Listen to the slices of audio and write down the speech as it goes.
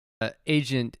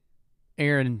Agent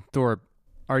Aaron Thorpe,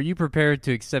 are you prepared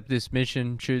to accept this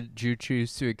mission? Should you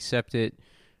choose to accept it?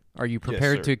 Are you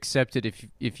prepared to accept it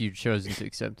if you've chosen to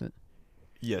accept it?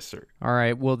 Yes, sir. All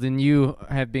right. Well, then you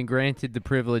have been granted the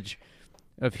privilege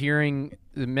of hearing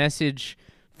the message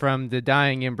from the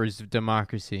dying embers of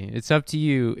democracy. It's up to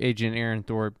you, Agent Aaron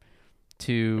Thorpe,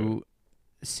 to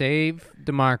save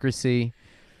democracy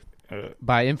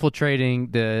by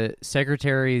infiltrating the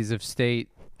Secretaries of State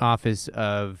office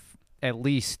of at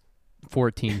least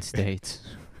 14 states.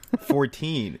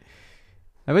 14.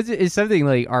 It's something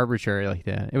like arbitrary like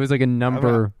that. It was like a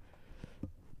number.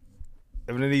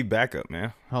 I'm going to need backup,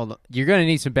 man. Hold on. You're going to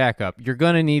need some backup. You're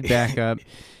going to need backup.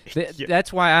 Yeah.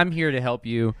 That's why I'm here to help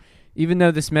you. Even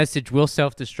though this message will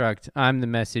self-destruct, I'm the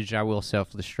message. I will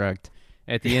self-destruct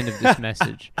at the end of this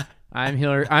message. I'm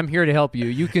here to help you.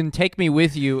 You can take me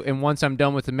with you, and once I'm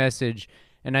done with the message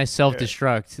and I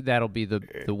self-destruct, that'll be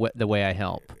the way I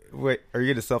help. Wait, are you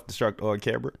going to self-destruct on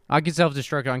camera? I can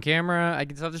self-destruct on camera. I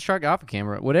can self-destruct off of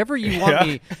camera. Whatever you want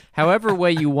me, however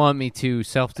way you want me to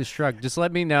self-destruct, just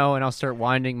let me know, and I'll start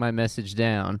winding my message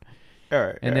down. All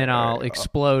right. And then I'll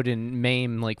explode and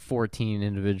maim like 14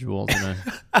 individuals in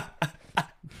a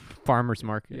farmer's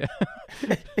market.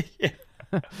 Yeah.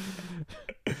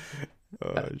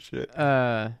 Oh, shit.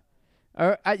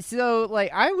 So,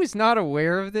 like, I was not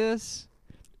aware of this.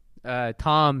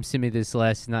 Tom sent me this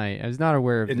last night. I was not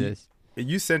aware of this.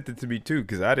 You sent it to me too,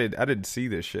 because I didn't see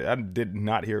this shit. I did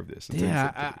not hear of this.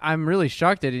 I'm really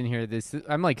shocked I didn't hear this.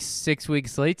 I'm like 6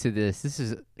 weeks late to this.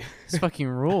 This fucking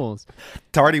rules.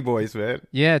 Tardy boys, man.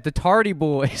 Yeah, the Tardy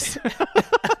Boys.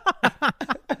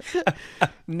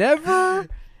 Never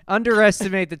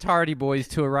underestimate the Tardy Boys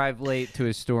to arrive late to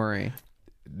a story.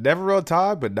 Never on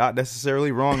time, but not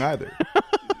necessarily wrong either.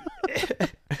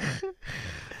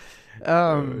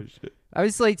 I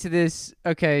was late to this.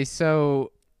 Okay,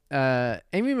 so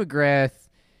Amy McGrath,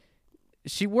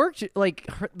 she worked like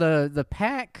the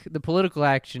PAC, the Political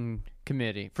Action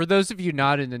Committee. For those of you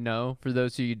not in the know, for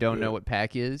those of you who don't know what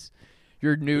PAC is,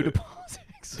 you're new to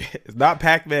politics. It's not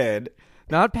Pac-Man.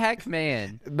 Not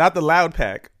Pac-Man. Not the loud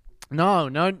pack. No,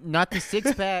 not the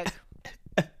six-pack.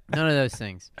 None of those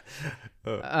things.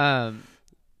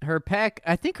 Her PAC,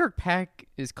 I think her PAC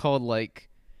is called like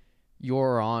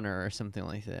Your Honor or something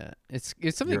like that. It's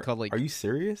something called like. Are you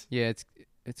serious? Yeah,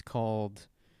 it's called.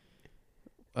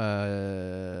 Dude,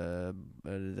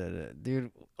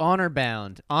 Honor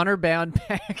Bound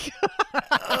PAC.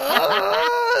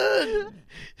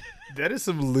 That is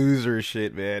some loser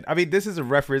shit, man. I mean, this is a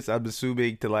reference, I'm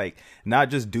assuming, to like not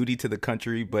just duty to the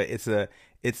country, but it's a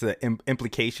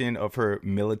implication of her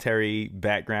military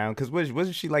background. Because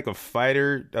wasn't she like a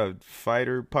fighter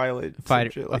pilot,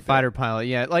 fighter pilot?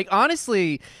 Yeah, like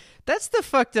honestly, that's the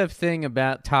fucked up thing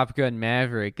about Top Gun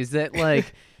Maverick is that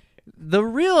like the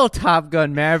real Top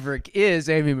Gun Maverick is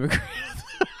Amy McGrath.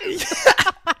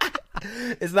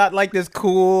 It's not like this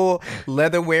cool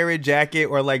leather wearing jacket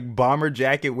or like bomber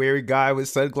jacket wearing guy with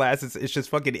sunglasses. It's just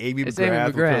fucking Amy McGrath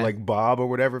with her like bob or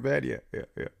whatever, man. Yeah.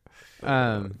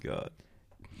 Oh God.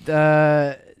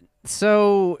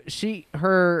 So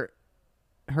her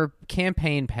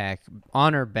campaign PAC,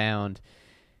 Honor Bound,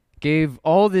 gave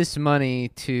all this money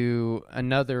to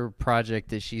another project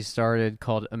that she started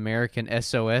called American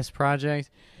SOS Project.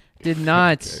 Did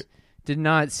not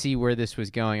see where this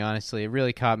was going, honestly. It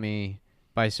really caught me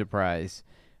by surprise.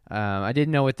 I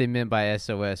didn't know what they meant by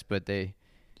SOS, but they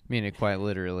mean it quite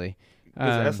literally.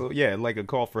 Yeah, like a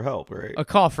call for help, right? A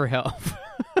call for help.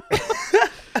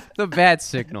 The bat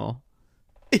signal.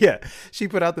 Yeah, she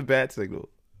put out the bat signal.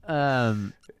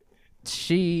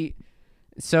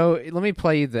 So let me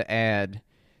play you the ad.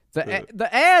 The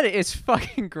ad is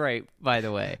fucking great, by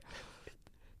the way.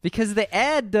 Because the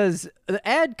ad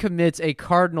commits a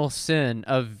cardinal sin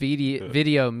of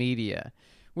video media,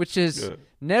 which is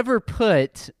never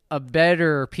put a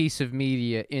better piece of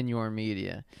media in your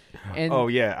media. And oh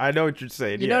yeah, I know what you're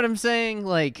saying. You know what I'm saying?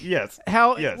 Like yes,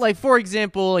 like for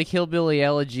example, like Hillbilly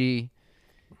Elegy,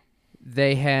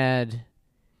 they had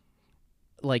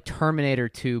like Terminator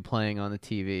 2 playing on the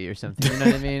TV or something. You know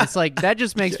what I mean? It's like that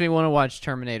just makes me want to watch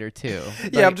Terminator 2.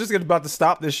 Yeah, I'm just about to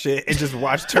stop this shit and just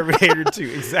watch Terminator 2.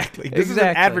 Exactly. This is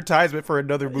an advertisement for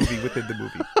another movie within the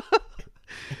movie.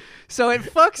 So it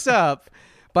fucks up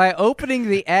by opening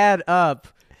the ad up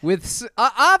with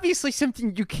obviously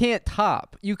something you can't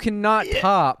top. You cannot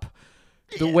top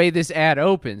the way this ad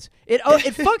opens. It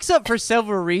fucks up for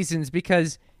several reasons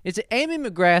because it's an Amy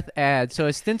McGrath ad, so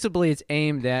ostensibly it's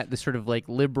aimed at the sort of like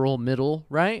liberal middle,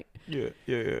 right? Yeah.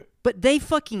 But they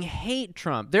fucking hate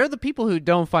Trump. They're the people who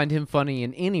don't find him funny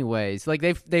in any ways. Like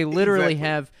they literally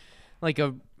have like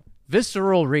a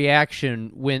visceral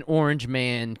reaction when Orange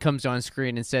Man comes on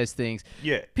screen and says things.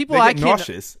 Yeah, people they I get can't.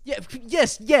 nauseous. Yeah,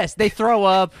 yes, they throw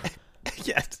up.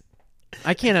 Yes,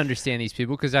 I can't understand these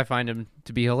people because I find them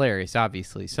to be hilarious.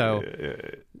 Obviously, so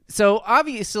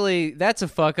obviously that's a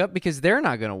fuck up because they're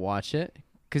not gonna watch it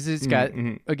because it's got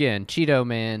again Cheeto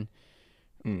Man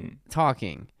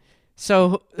talking.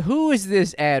 So who is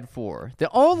this ad for? The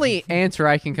only answer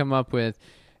I can come up with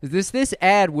is this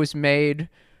ad was made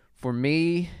for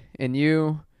me and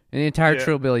you and the entire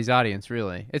Trillbillies audience.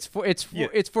 Really, it's for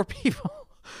people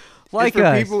like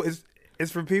us.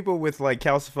 It's for people with like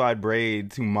calcified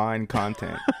braids who mine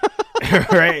content,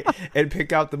 right? And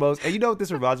pick out the most. And you know what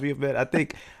this reminds me of, man? I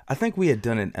think we had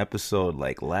done an episode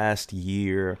like last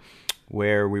year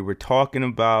where we were talking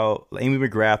about Amy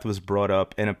McGrath was brought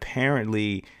up, and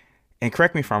apparently, and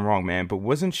correct me if I'm wrong, man, but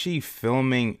wasn't she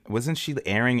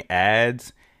airing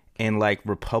ads in like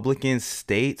Republican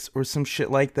states or some shit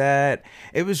like that?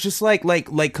 It was just like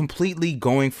completely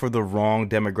going for the wrong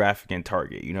demographic and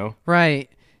target, you know? Right.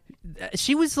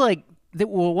 She was like,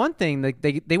 well, one thing, like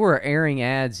they were airing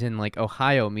ads in like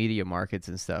Ohio media markets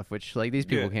and stuff, which like these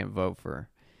people can't vote for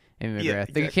Amy McGrath. Yeah,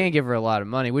 exactly. They can't give her a lot of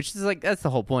money, which is like, that's the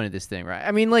whole point of this thing, right?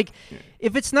 I mean, like,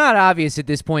 if it's not obvious at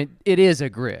this point, it is a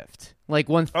grift. Like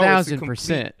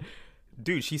 1,000%.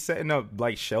 Dude, she's setting up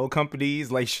like shell companies,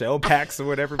 like shell packs or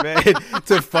whatever, man,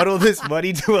 to funnel this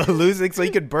money to a losing so he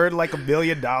could burn like $1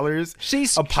 million.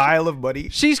 A pile of money.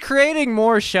 She's creating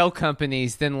more shell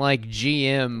companies than like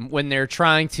GM when they're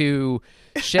trying to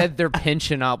shed their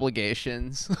pension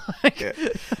obligations.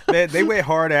 Man, they went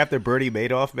hard after Bernie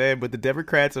Madoff, man, but the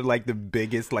Democrats are like the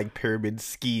biggest like pyramid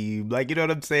scheme. Like, you know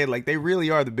what I'm saying? Like, they really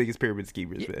are the biggest pyramid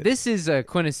schemers, man. This is a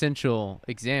quintessential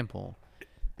example.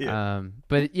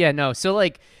 But yeah, no. So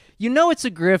like, you know, it's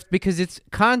a grift because it's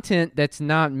content that's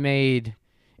not made.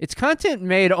 It's content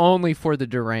made only for the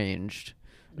deranged.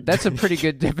 That's a pretty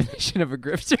good definition of a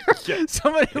grifter. Yeah.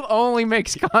 Somebody who only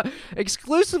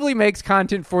exclusively makes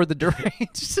content for the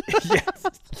deranged.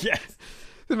 Yes.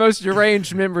 The most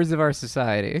deranged members of our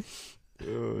society.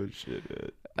 Oh shit,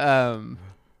 man.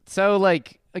 So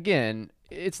like, again,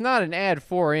 it's not an ad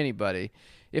for anybody.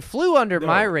 It flew under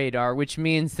my radar, which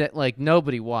means that like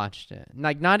nobody watched it.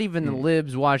 Like not even the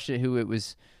libs watched it, who it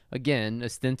was again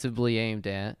ostensibly aimed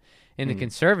at, and the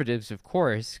conservatives, of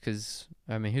course, because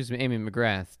I mean, who's Amy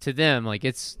McGrath? To them, like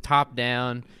it's top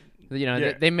down. You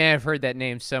know, they may have heard that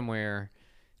name somewhere.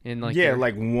 In like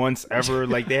like once ever.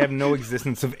 Like they have no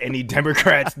existence of any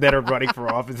Democrats that are running for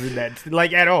office in that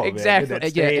like at all. Exactly, man, in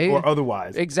that state or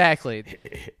otherwise. Exactly.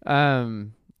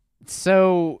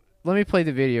 So. Let me play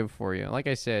the video for you. Like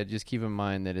I said, just keep in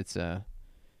mind that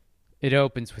it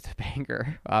opens with a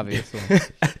banger, obviously.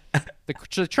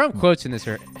 The Trump quotes in this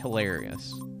are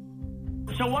hilarious.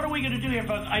 So what are we going to do here,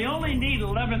 folks? I only need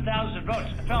 11,000 votes.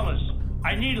 Fellas,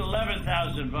 I need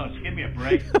 11,000 votes. Give me a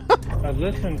break. I've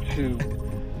listened to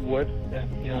what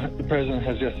the president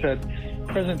has just said.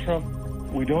 President Trump,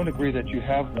 we don't agree that you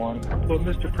have one. But,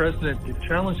 Mr. President, the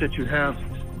challenge that you have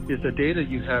is the data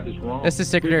you have is wrong. That's the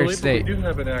Secretary of State. We do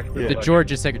have an accurate the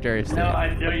Georgia Secretary of State.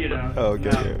 No, you don't. Oh,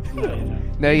 okay.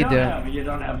 No, you don't. You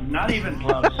don't have. Not even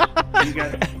close.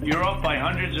 You're off by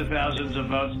hundreds of thousands of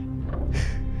votes.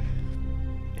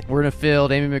 We're in a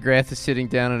field. Amy McGrath is sitting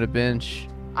down at a bench.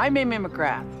 I'm Amy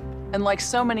McGrath, and like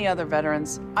so many other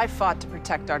veterans, I fought to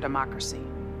protect our democracy.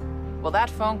 Well,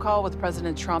 that phone call with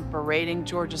President Trump berating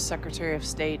Georgia's Secretary of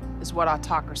State is what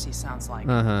autocracy sounds like.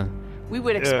 We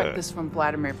would expect this from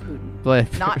Vladimir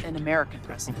Putin, not an American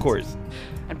president. Of course.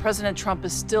 And President Trump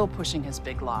is still pushing his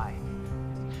big lie.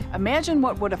 Imagine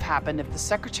what would have happened if the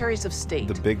Secretaries of State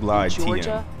the big lie, in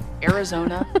Georgia,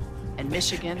 Arizona, and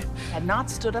Michigan had not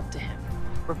stood up to him,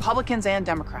 Republicans and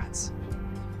Democrats.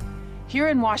 Here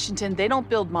in Washington, they don't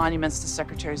build monuments to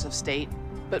Secretaries of State,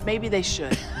 but maybe they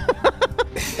should.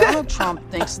 Donald Trump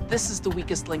thinks this is the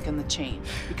weakest link in the chain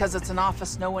because it's an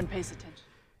office no one pays attention.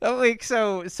 Oh, like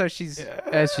so she's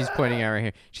as she's pointing out right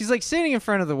here. She's like sitting in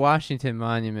front of the Washington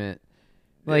Monument.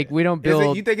 Like we don't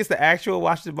build. You think it's the actual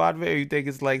Washington Monument, or you think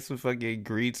it's like some fucking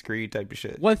green screen type of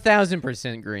shit?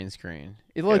 1,000% green screen.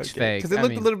 It looks fake because it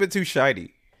looked a little bit too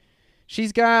shiny.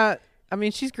 She's got. I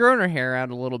mean, she's grown her hair out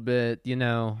a little bit. You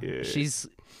know, she's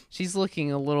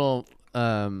looking a little.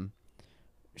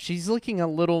 She's looking a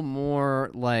little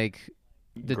more like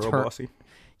the girl bossy.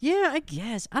 Yeah, I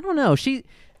guess. I don't know.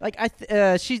 I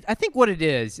think what it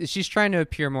is she's trying to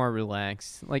appear more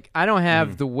relaxed. Like I don't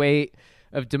have the weight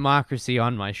of democracy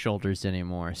on my shoulders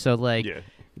anymore. So like,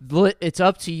 it's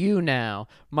up to you now,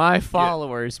 my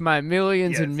followers, my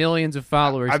millions and millions of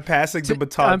followers. I'm passing the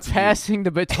baton. I'm passing the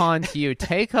baton to you.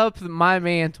 Take up my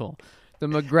mantle, the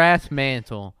McGrath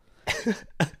mantle.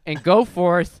 and go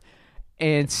forth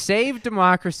and save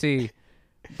democracy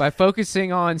by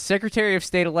focusing on Secretary of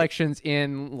State elections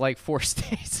in like 4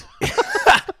 states.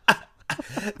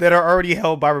 That are already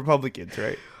held by Republicans,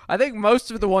 right? I think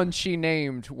most of the ones she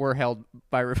named were held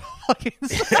by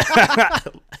Republicans.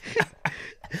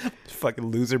 Fucking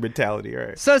loser mentality,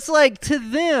 right? So it's like, to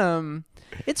them,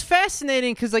 it's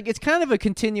fascinating because like it's kind of a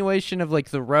continuation of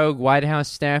like the rogue White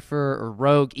House staffer or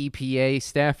rogue EPA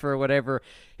staffer or whatever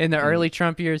in the early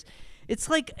Trump years. It's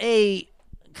like a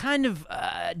kind of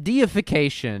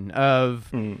deification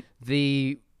of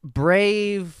the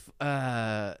brave,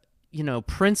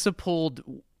 principled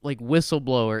like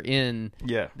whistleblower in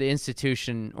the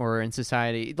institution or in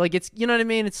society. Like, it's, you know what I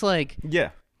mean? It's like,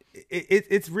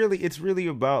 it's really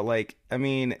about, like, I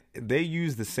mean, they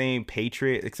use the same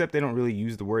patriot, except they don't really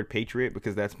use the word patriot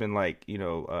because that's been like,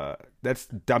 that's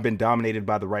been dominated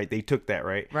by the right. They took that,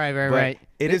 right? Right.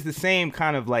 It is the same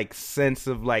kind of like sense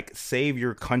of like save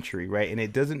your country, right? And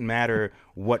it doesn't matter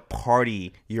what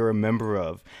party you're a member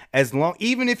of, as long,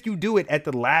 even if you do it at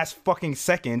the last fucking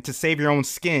second to save your own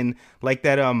skin, like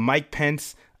that Mike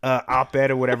Pence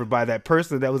op-ed or whatever by that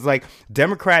person that was like,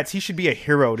 Democrats, he should be a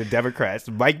hero to Democrats.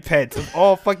 Mike Pence, of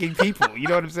all fucking people, you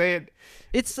know what I'm saying?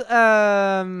 It's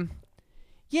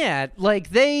like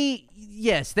they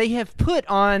have put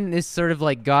on this sort of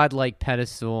like godlike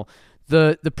pedestal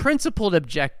the principled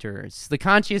objectors, the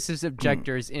conscientious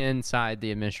objectors inside the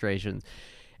administration.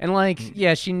 And like,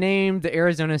 she named the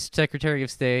Arizona Secretary of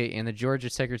State and the Georgia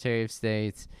Secretary of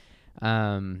State.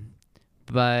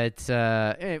 But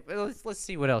let's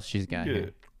see what else she's got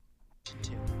here.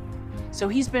 So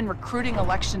he's been recruiting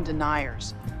election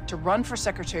deniers to run for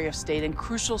Secretary of State in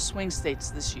crucial swing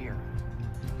states this year.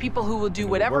 People who will do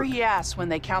whatever he asks when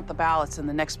they count the ballots in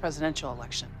the next presidential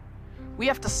election. We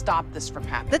have to stop this from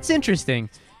happening. That's interesting.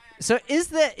 So is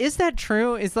that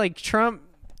true? Is like Trump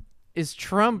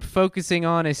focusing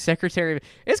on his secretary?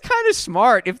 It's kind of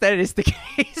smart if that is the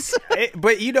case.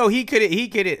 But he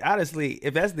could honestly,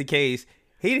 if that's the case,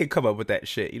 he didn't come up with that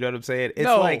shit. You know what I'm saying? It's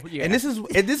and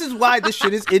this is why this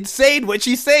shit is insane what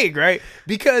she's saying, right?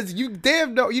 Because you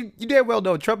damn well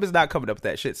know Trump is not coming up with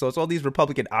that shit. So it's all these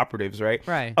Republican operatives, right?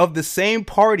 Right. Of the same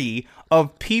party,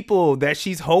 of people that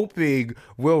she's hoping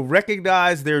will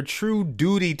recognize their true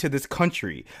duty to this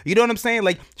country. You know what I'm saying?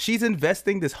 Like, she's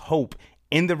investing this hope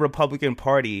in the Republican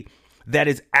Party that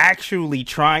is actually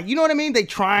trying, you know what I mean? They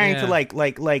trying to like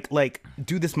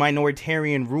do this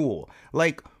minoritarian rule.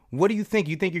 Like, what do you think?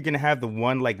 You think you're going to have the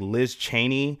one like Liz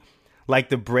Cheney, like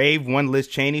the brave one Liz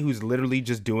Cheney who's literally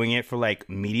just doing it for like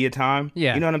media time?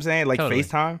 Yeah. You know what I'm saying? Like totally.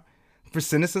 FaceTime for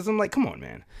cynicism? Like, come on,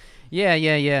 man.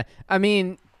 Yeah. I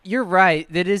mean, you're right.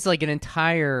 That is like an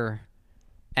entire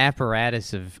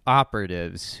apparatus of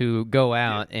operatives who go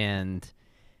out and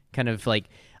kind of like,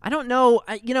 I don't know.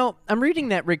 I'm reading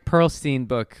that Rick Perlstein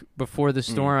book, Before the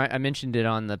Storm. I mentioned it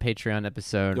on the Patreon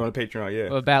episode. On the Patreon,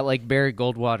 yeah. About like Barry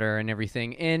Goldwater and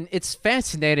everything. And it's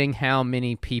fascinating how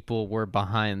many people were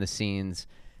behind the scenes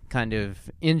kind of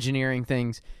engineering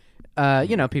things.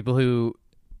 People who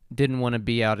didn't want to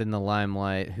be out in the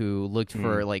limelight, who looked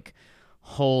for like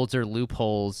holes or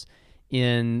loopholes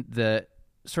in the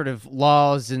sort of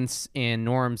laws and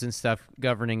norms and stuff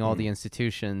governing all the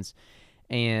institutions,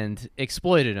 and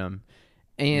exploited them.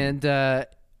 And are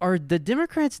the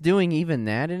Democrats doing even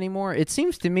that anymore? It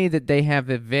seems to me that they have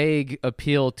a vague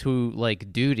appeal to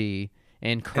like duty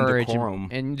and courage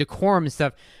and decorum and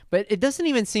stuff, but it doesn't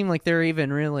even seem like they're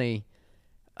even really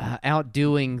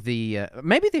outdoing the.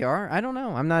 Maybe they are. I don't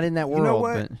know. I'm not in that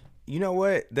world. You know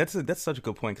what? That's such a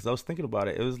good point, because I was thinking about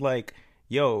it. It was like,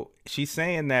 yo, she's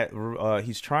saying that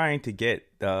he's trying to get,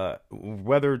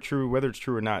 whether it's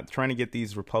true or not, trying to get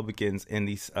these Republicans in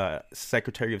these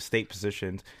Secretary of State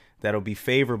positions that'll be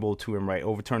favorable to him, right?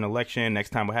 Overturn election, next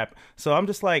time what happen. So I'm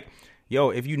just like, yo,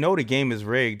 if you know the game is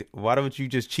rigged, why don't you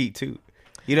just cheat too?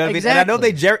 You know what exactly. I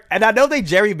mean? And I know they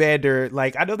gerrymander,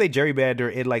 like, I know they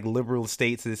gerrymander in like liberal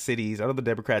states and cities. I know the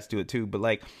Democrats do it too, but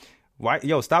like, why,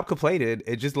 stop complaining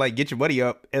and just like get your money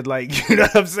up and like, you know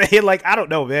what I'm saying? Like, I don't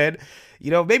know, man.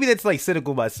 Maybe that's like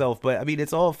cynical myself, but I mean,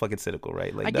 it's all fucking cynical,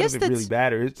 right? Like, none of it really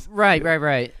matters.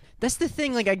 Right. That's the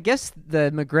thing. Like, I guess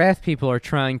the McGrath people are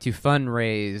trying to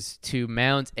fundraise to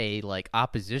mount a like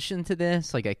opposition to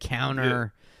this, like a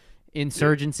counter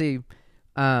insurgency.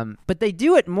 But they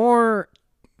do it more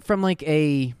from like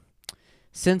a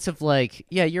sense of like,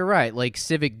 yeah, you're right, like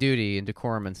civic duty and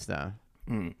decorum and stuff.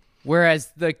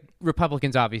 Whereas the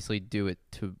Republicans obviously do it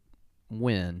to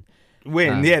win.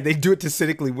 They do it to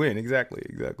cynically win. Exactly.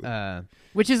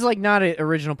 Which is like not an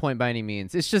original point by any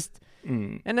means. It's just,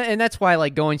 and that's why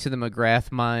like going to the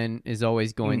McGrath mine is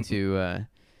always going to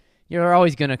you're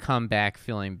always going to come back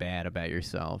feeling bad about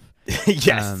yourself.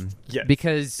 Yes.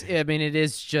 Because I mean, it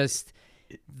is just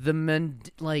the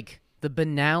the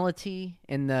banality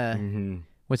and the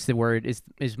what's the word? Is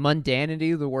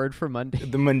mundanity the word for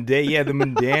mundane? The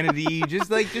mundanity. just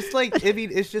like I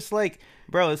mean, it's just like,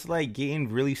 bro, it's like getting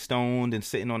really stoned and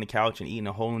sitting on the couch and eating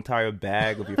a whole entire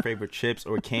bag of your favorite chips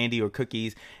or candy or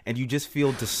cookies, and you just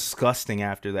feel disgusting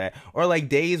after that. Or like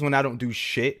days when I don't do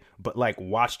shit but like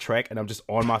watch Trek and I'm just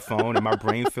on my phone and my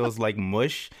brain feels like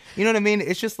mush. You know what I mean?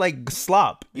 It's just like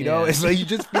slop, you know? It's like you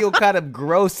just feel kind of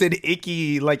gross and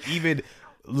icky, like even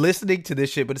listening to this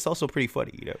shit, but it's also pretty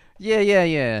funny, you know?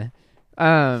 Yeah.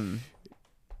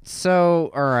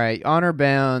 So, all right, Honor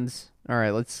Bounds. All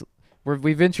right,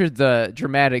 we've entered the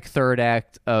dramatic third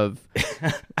act of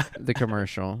the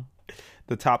commercial.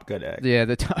 The Top Gun act. Yeah,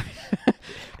 the top.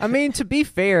 I mean, to be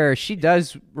fair, she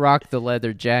does rock the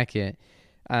leather jacket.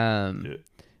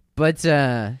 But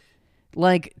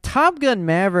like Top Gun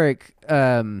Maverick,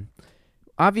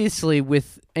 obviously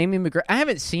with Amy McGrath, I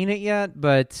haven't seen it yet,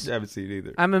 but I haven't seen it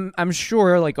either. I'm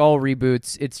sure, like all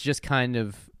reboots, it's just kind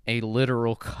of a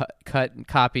literal cut and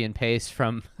copy and paste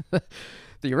from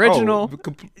the original.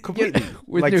 Completely.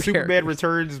 Like Superman characters.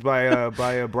 Returns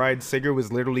by Bryan Singer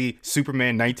was literally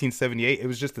Superman 1978. It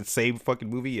was just the same fucking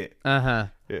movie. Yeah.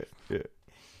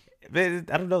 Man,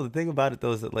 I don't know. The thing about it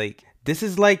though is that like this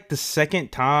is like the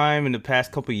second time in the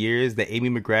past couple of years that Amy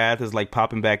McGrath is like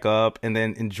popping back up, and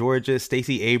then in Georgia,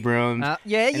 Stacey Abrams.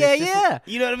 Yeah. Like,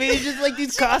 you know what I mean? It's just like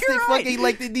these constant fucking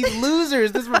like these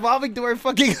losers, this revolving door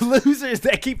fucking losers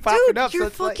that keep popping up. You're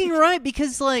fucking right,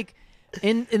 because like.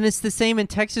 And it's the same in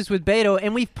Texas with Beto,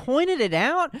 and we've pointed it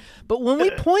out. But when we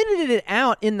pointed it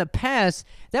out in the past,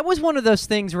 that was one of those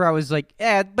things where I was like,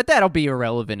 but that'll be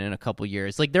irrelevant in a couple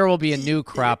years. Like there will be a new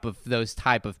crop of those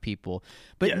type of people.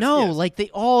 But like they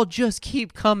all just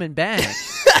keep coming back.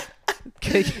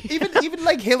 even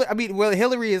like Hillary. I mean, well,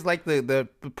 Hillary is like the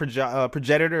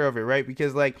progenitor of it, right?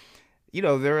 Because like, you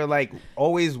know, there are like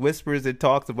always whispers and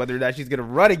talks of whether or not she's gonna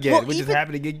run again, which is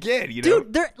happening again. You know,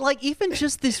 dude, there like even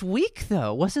just this week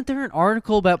though, wasn't there an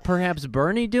article about perhaps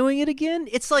Bernie doing it again?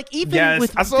 It's like even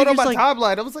with I saw it on my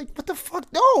timeline. I was like, what the fuck?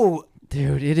 No,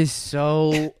 dude, it's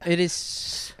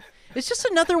just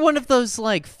another one of those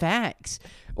like facts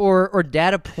or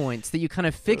data points that you kind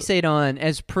of fixate on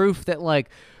as proof that like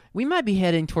we might be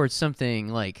heading towards something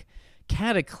like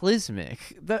cataclysmic.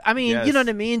 I mean, you know what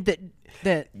I mean? That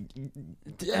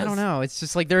I don't know. It's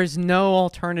just like there's no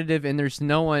alternative, and there's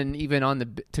no one even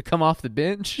to come off the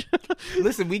bench.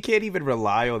 Listen, we can't even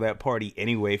rely on that party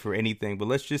anyway for anything. But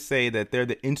let's just say that they're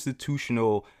the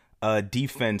institutional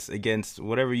defense against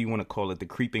whatever you want to call it, the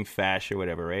creeping fash or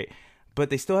whatever, right? But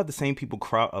they still have the same people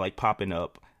like popping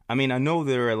up. I mean, I know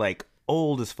they're like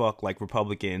old as fuck, like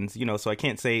Republicans, you know, so I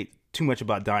can't say too much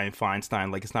about Dianne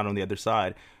Feinstein, like it's not on the other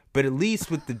side. But at least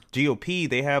with the GOP,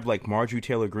 they have like Marjorie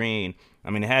Taylor Greene. I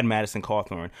mean, they had Madison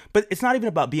Cawthorn. But it's not even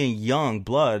about being young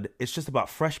blood. It's just about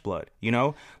fresh blood, you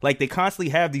know? Like they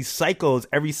constantly have these cycles,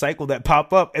 every cycle that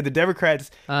pop up. And the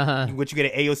Democrats, what you get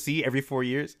at AOC every 4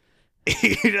 years?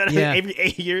 You know what I mean? Every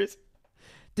 8 years?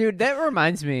 Dude, that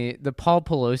reminds me, the Paul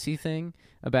Pelosi thing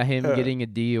about him getting a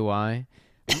DUI.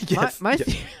 My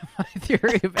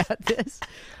theory about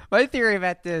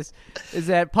this is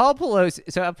that Paul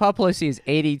Pelosi is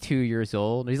 82 years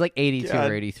old. He's like 82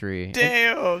 or 83.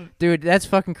 Damn. Dude, that's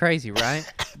fucking crazy, right?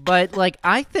 But like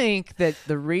I think that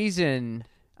the reason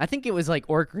I think it was like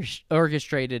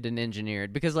orchestrated and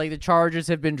engineered because like the charges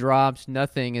have been dropped,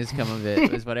 nothing has come of it.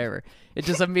 It was whatever. It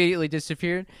just immediately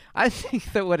disappeared. I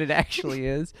think that what it actually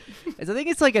is I think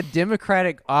it's like a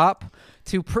Democratic op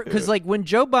to because like when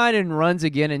Joe Biden runs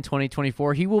again in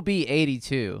 2024, he will be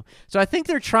 82. So I think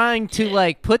they're trying to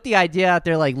like put the idea out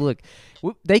there, like, look,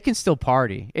 they can still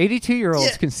party.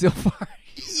 82-year-olds can still party.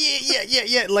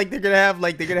 Yeah. Like they're gonna have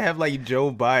like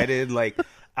Joe Biden like.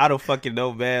 I don't fucking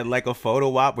know, man. Like a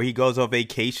photo op where he goes on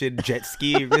vacation, jet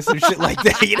skiing, or some shit like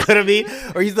that. You know what I mean?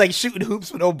 Or he's like shooting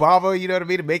hoops with Obama. You know what I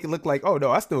mean? To make it look like, oh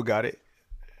no, I still got it.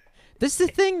 This is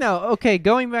the thing, though. Okay,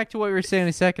 going back to what we were saying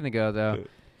a second ago, though,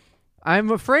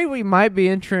 I'm afraid we might be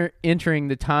entering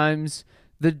the times,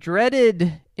 the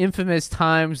dreaded, infamous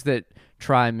times that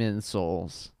try men's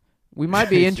souls. We might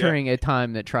be entering a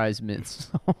time that tries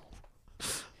men's souls.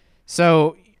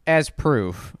 So, as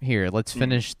proof, here, let's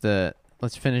finish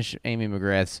Amy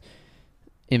McGrath's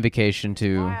invocation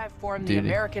to why I formed the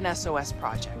American SOS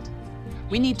Project.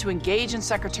 We need to engage in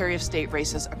Secretary of State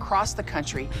races across the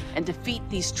country and defeat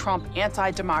these Trump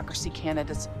anti-democracy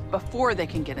candidates before they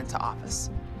can get into office.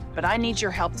 But I need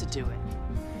your help to do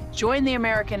it. Join the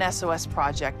American SOS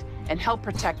Project and help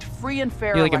protect free and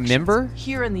fair You're like a elections member?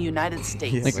 here in the United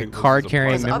States. Like a this card is a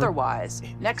carrying Because member? otherwise,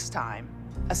 next time,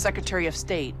 a Secretary of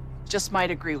State just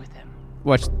might agree with him.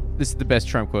 Watch, this is the best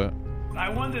Trump quote. I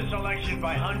won this election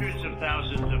by hundreds of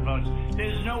thousands of votes.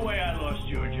 There's no way I lost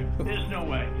Georgia. There's no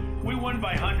way. We won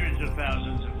by hundreds of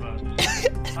thousands of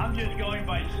votes. I'm just going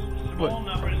by small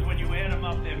numbers. When you add them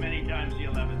up, they're many times the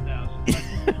 11,000.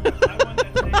 But I won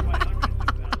that state by hundreds of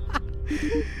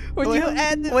thousands. Would you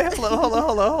add the- Wait, hold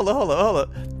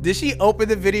on. Did she open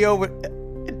the video with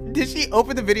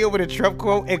a Trump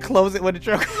quote and close it with a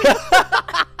Trump quote?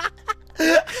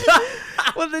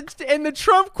 Well, and the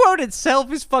Trump quote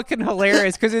itself is fucking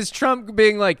hilarious because it's Trump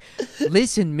being like,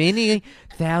 listen, many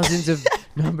thousands of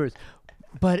numbers,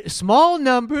 but small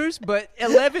numbers, but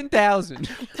 11,000.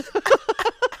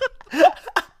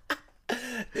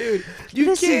 Dude,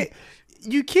 Listen.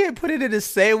 you can't put it in a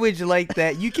sandwich like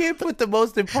that. You can't put the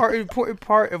most important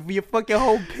part of your fucking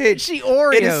whole pitch She in a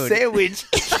Oreo'd. sandwich.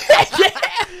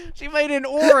 She made an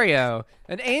Oreo,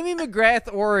 an Amy McGrath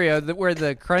Oreo where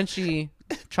the crunchy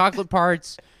chocolate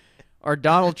parts are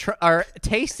are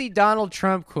tasty Donald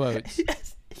Trump quotes.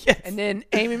 Yes. And then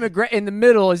Amy McGrath in the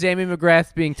middle is Amy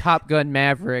McGrath being Top Gun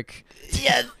Maverick,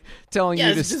 Yes. telling you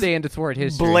Yes, to just stand athwart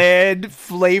history. Bland,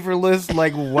 flavorless,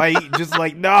 like white, just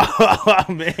like, no,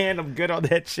 man, I'm good on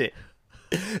that shit.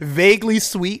 Vaguely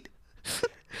sweet.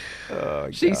 Oh,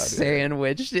 She God,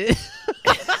 sandwiched it.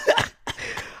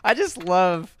 I just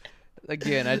love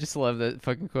that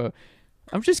fucking quote.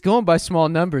 I'm just going by small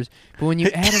numbers, but when you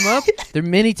add them up, they're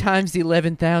many times the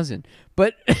 11,000.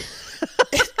 But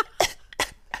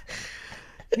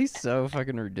he's so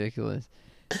fucking ridiculous.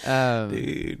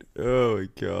 dude. Oh my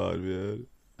God, man.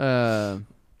 Well,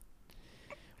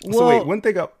 So wait, one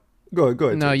thing go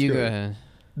ahead. no, Toots, you go ahead.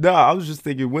 No, I was just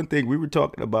thinking one thing. We were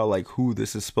talking about like who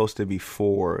this is supposed to be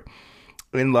for.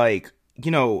 And like,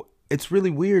 it's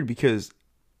really weird because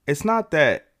it's not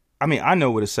that, I mean, I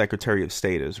know what a Secretary of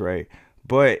State is, right?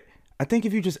 But I think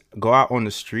if you just go out on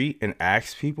the street and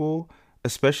ask people,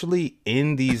 especially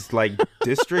in these like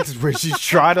districts where she's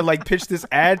trying to like pitch this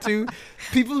ad to,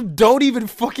 people don't even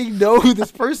fucking know who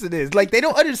this person is. Like they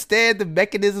don't understand the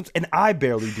mechanisms, and I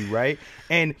barely do, right?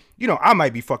 And I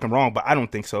might be fucking wrong, but I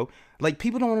don't think so. Like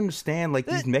people don't understand like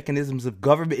these mechanisms of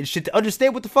government and shit to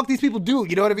understand what the fuck these people do.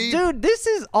 You know what I mean? Dude, this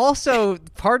is also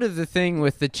part of the thing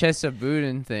with the Chesa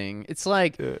Boudin thing. It's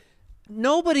like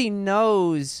nobody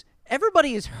knows.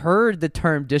 Everybody has heard the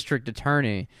term district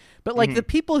attorney, but like the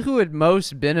people who would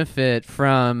most benefit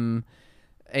from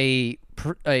a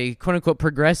quote unquote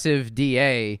progressive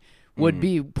DA would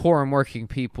be poor and working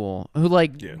people who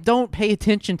don't pay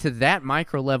attention to that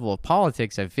micro level of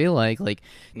politics. I feel like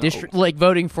district, like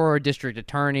voting for district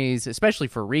attorneys, especially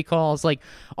for recalls, like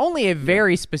only a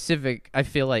very specific, I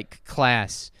feel like,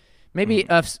 class, maybe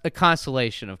a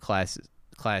constellation of classes,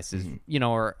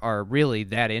 are really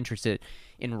that interested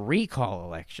in recall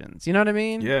elections. You know what I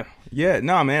mean? Yeah.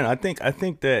 No, man. I think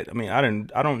that, I mean, I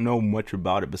don't know much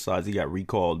about it besides he got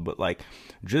recalled, but like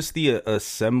just the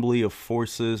assembly of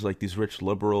forces, like these rich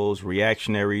liberals,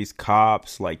 reactionaries,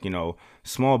 cops, like,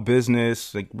 small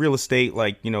business, like real estate,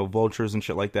 like, vultures and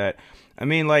shit like that. I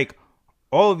mean, like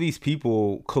all of these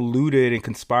people colluded and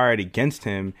conspired against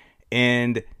him.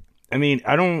 And I mean,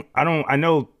 I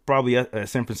know probably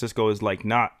San Francisco is like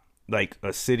not like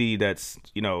a city that's,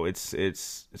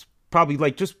 it's probably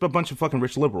like just a bunch of fucking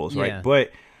rich liberals, right? Yeah.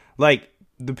 But like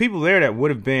the people there that would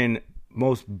have been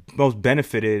most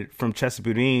benefited from Chesa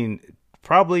Boudin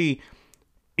probably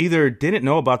either didn't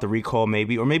know about the recall,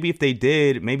 maybe, or maybe if they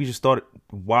did, maybe just thought,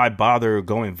 why bother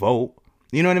going vote?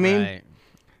 You know what I mean? Right.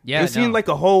 Yeah, It seemed like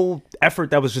a whole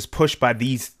effort that was just pushed by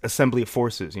these assembly of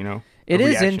forces, It a is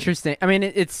reaction. interesting. I mean,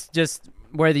 it's just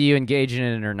whether you engage in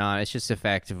it or not. It's just a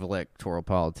fact of electoral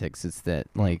politics. It's that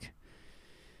like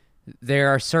there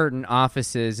are certain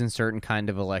offices in certain kind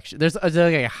of elections. There's like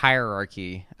a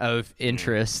hierarchy of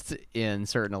interest in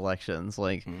certain elections.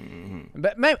 Like,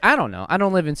 but maybe, I don't know. I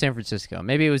don't live in San Francisco.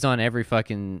 Maybe it was on every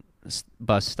fucking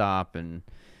bus stop and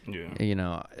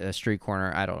a street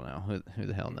corner. I don't know. Who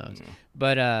the hell knows?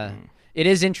 But it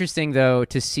is interesting though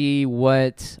to see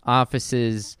what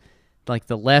offices like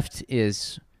the left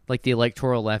is. Like the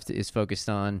electoral left is focused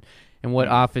on, and what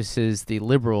offices the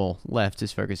liberal left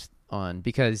is focused on.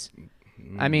 Because,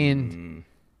 I mean,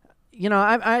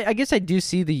 I guess I do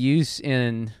see the use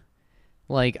in,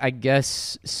 like, I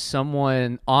guess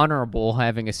someone honorable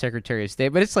having a Secretary of State.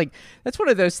 But it's like, that's one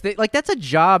of those things, like, that's a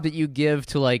job that you give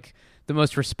to, like, the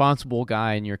most responsible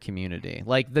guy in your community.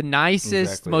 Like, the nicest,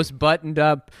 Exactly. most buttoned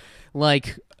up,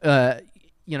 like,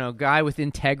 guy with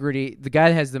integrity, the guy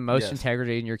that has the most Yes.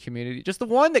 integrity in your community, just the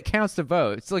one that counts the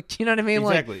votes. Like, you know what I mean?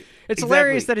 Exactly. Like, it's Exactly.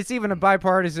 hilarious that it's even a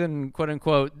bipartisan, quote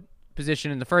unquote,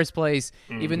 position in the first place,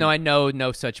 even though I know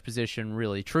no such position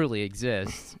really truly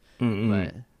exists.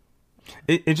 But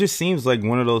It just seems like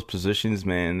one of those positions,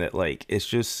 man, that like it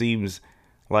just seems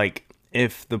like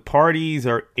if the parties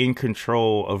are in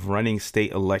control of running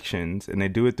state elections and they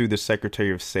do it through the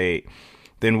Secretary of State,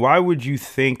 then why would you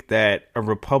think that a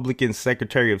Republican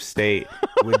Secretary of State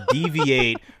would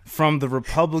deviate from the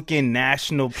Republican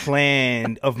national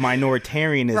plan of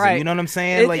minoritarianism? Right. You know what I'm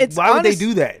saying? It's why would they honest-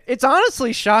 do that? It's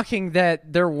honestly shocking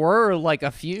that there were like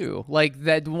a few, like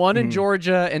that one in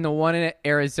Georgia and the one in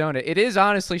Arizona. It is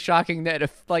honestly shocking that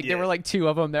if there Yeah. were like two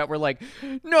of them that were like,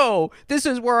 no, this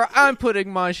is where I'm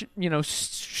putting my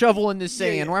shovel in the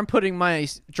sand, or I'm putting my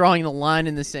drawing the line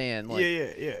in the sand. Like,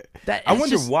 Yeah. That, I it's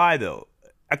wonder just- why though,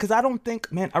 because I don't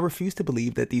think, man, I refuse to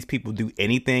believe that these people do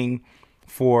anything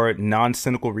for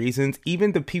non-cynical reasons.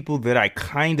 Even the people that I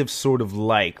kind of sort of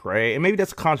like, right? And maybe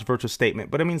that's a controversial statement,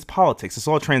 but I mean, it's politics. It's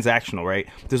all transactional, right?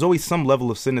 There's always some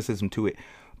level of cynicism to it.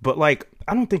 But like,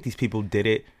 I don't think these people did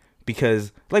it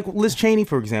because, like, Liz Cheney,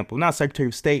 for example, not Secretary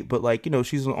of State, but like,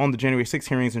 she's on the January 6th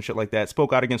hearings and shit like that,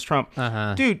 spoke out against Trump.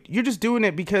 Dude, you're just doing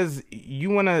it because you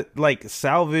want to like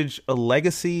salvage a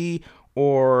legacy,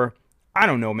 or I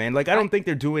don't know, man. Like, I don't think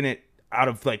they're doing it out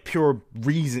of like pure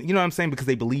reason. You know what I'm saying? Because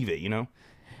they believe it,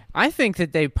 I think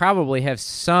that they probably have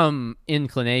some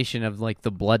inclination of like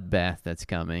the bloodbath that's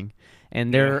coming,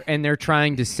 and they're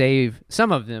trying to save.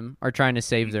 Some of them are trying to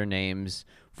save their names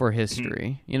for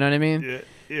history. You know what I mean?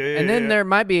 Yeah. And then there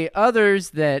might be others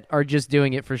that are just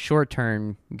doing it for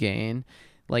short-term gain.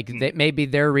 Like maybe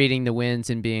they're reading the winds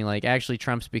and being like, actually,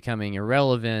 Trump's becoming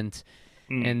irrelevant,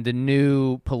 and the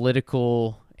new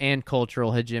political and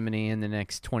cultural hegemony in the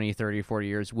next 20, 30, 40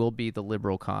 years will be the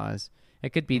liberal cause.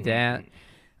 It could be that.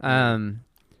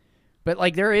 But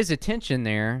like there is a tension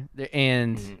there,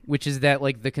 and which is that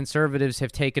like the conservatives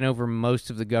have taken over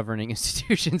most of the governing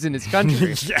institutions in this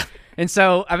country. Yeah. And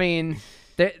so, I mean,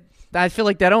 I feel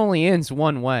like that only ends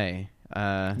one way.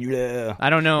 Yeah. I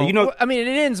don't know. I mean,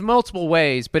 it ends multiple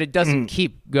ways, but it doesn't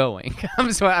keep going.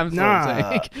 I'm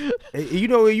saying.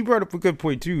 You brought up a good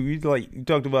point too. You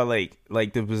talked about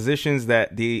like the positions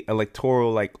that the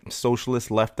electoral like socialist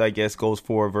left, I guess, goes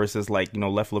for versus like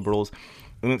left liberals,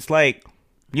 and it's like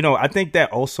I think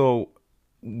that also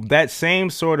that same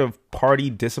sort of party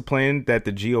discipline that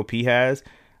the GOP has,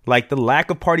 like the lack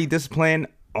of party discipline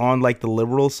on like the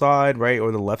liberal side, right, or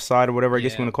the left side or whatever I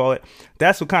guess you want to call it,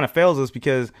 that's what kind of fails us.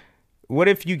 Because what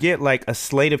if you get like a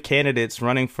slate of candidates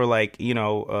running for like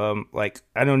like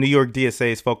I know New York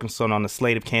DSA is focused on a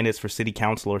slate of candidates for city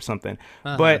council or something,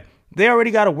 but they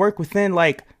already got to work within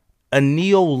like a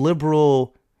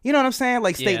neoliberal, you know what I'm saying,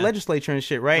 like state legislature and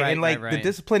shit, right? And like the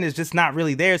discipline is just not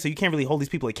really there, so you can't really hold these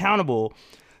people accountable.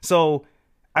 So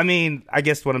I mean, I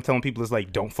guess what I'm telling people is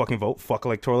like, don't fucking vote. Fuck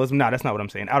electoralism. No, that's not what I'm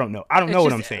saying. I don't know. I don't know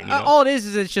what I'm saying. All it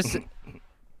is it's just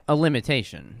a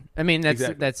limitation. I mean, that's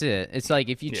it. It's like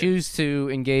if you choose to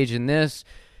engage in this,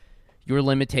 your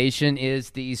limitation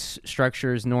is these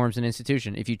structures, norms, and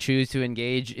institution. If you choose to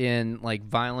engage in like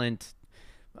violent,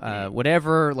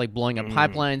 whatever, like blowing up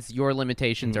pipelines, your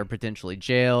limitations are potentially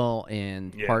jail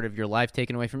and part of your life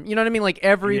taken away from. You know what I mean? Like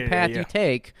every path you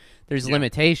take, there's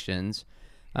limitations.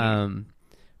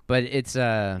 But it's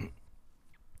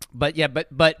but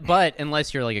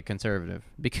unless you're like a conservative,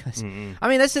 because I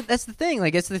mean that's the thing.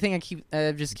 Like that's the thing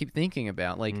I just keep thinking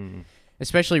about. Like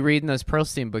especially reading those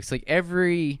Pearlstein books. Like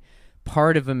every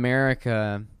part of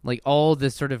America, like all the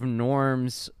sort of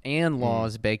norms and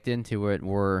laws baked into it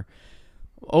were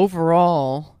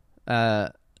overall,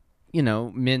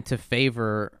 meant to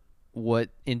favor what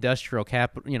industrial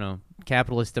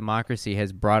capitalist democracy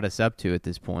has brought us up to at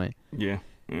this point. Yeah.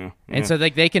 And so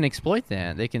like they can exploit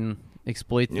that. They can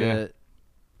exploit the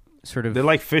sort of. They're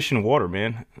like fish in water,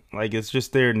 man. Like it's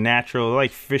just their natural, they're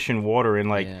like fish in water, and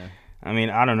like, I mean,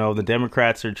 I don't know. The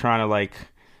Democrats are trying to like.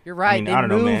 You're right. I mean, I don't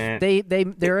know, man.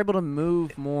 They're able to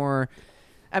move more.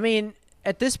 I mean,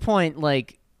 at this point,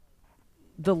 like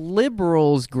the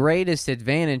liberals' greatest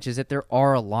advantage is that there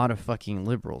are a lot of fucking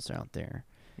liberals out there.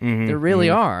 There really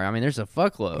are. I mean, there's a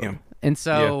fuckload, and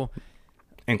so.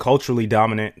 And culturally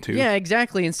dominant too. Yeah,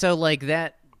 exactly. And so like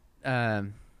that, I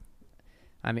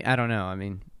mean, I don't know. I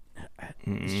mean,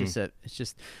 it's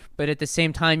just, but at the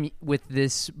same time with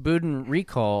this Boudin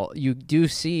recall, you do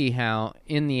see how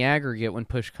in the aggregate, when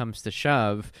push comes to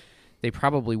shove, they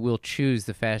probably will choose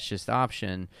the fascist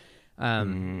option.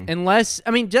 Unless,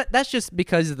 I mean, that's just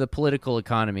because of the political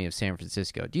economy of San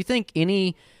Francisco. Do you think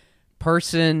any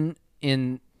person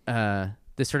in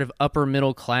the sort of upper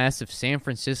middle class of San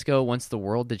Francisco wants the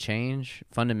world to change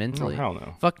fundamentally. No, hell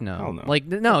no. Fuck no. Hell no. Like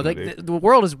no, Fuck like no, dude. the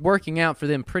world is working out for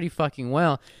them pretty fucking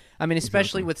well. I mean,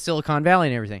 especially with Silicon Valley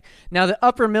and everything. Now, the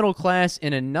upper middle class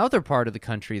in another part of the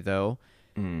country, though,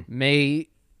 may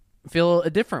feel a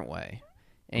different way,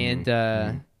 and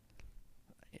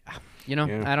you know,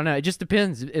 Yeah. I don't know. It just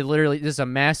depends. It literally this is a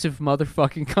massive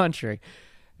motherfucking country,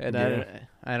 and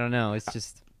I don't know. It's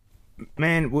just.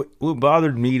 Man, what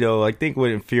bothered me though, I think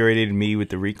what infuriated me with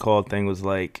the recall thing was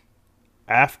like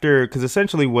after, because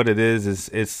essentially what it is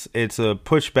it's a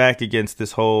pushback against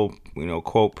this whole, you know,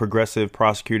 quote progressive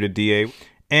prosecutor DA,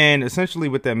 and essentially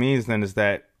what that means then is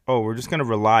that we're just gonna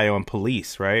rely on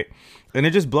police, right? And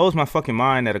it just blows my fucking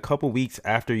mind that a couple weeks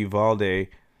after Uvalde,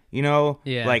 you know,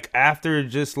 like after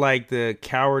just like the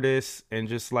cowardice and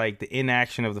just like the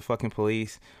inaction of the fucking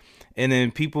police, and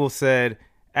then people said,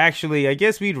 actually, I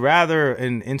guess we'd rather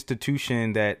an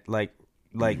institution that like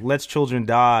lets children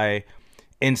die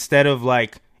instead of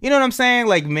like, you know what I'm saying?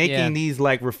 Like making these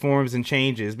like reforms and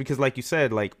changes, because like you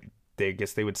said, like they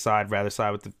guess they would rather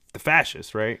side with the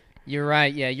fascists, right? You're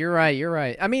right. Yeah, you're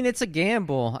right. I mean, it's a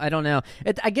gamble. I don't know.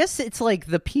 I guess it's like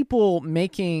the people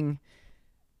making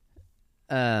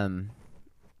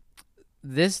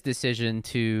this decision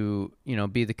to, you know,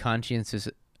 be the conscientious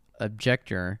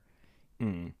objector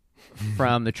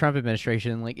from the Trump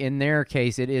administration. Like in their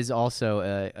case, it is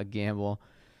also a gamble.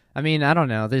 I mean, I don't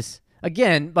know. This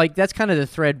again, like that's kind of the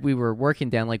thread we were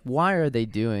working down. Like, why are they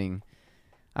doing?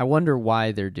 I wonder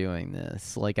why they're doing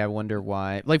this. Like, I wonder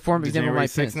why. Like, for example, January my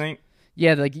 6th night?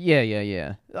 Yeah, like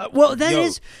yeah. Well,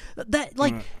 that's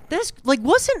like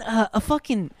wasn't a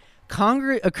fucking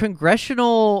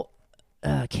congressional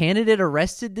candidate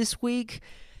arrested this week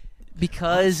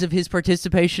because of his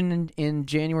participation in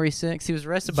January 6th? He was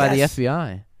arrested by the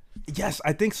FBI. Yes,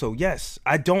 I think so. Yes,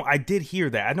 I did hear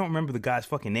that. I don't remember the guy's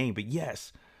fucking name, but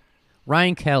yes.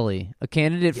 Ryan Kelly, a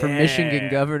candidate for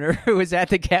Michigan governor who was at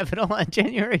the Capitol on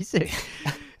January 6th,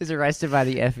 is arrested by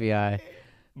the FBI.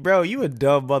 Bro, you a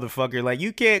dumb motherfucker. Like,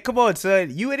 you can't. Come on,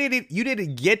 son. You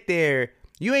didn't get there.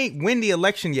 You ain't win the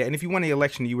election yet. And if you won the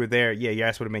election, you were there. Yeah, your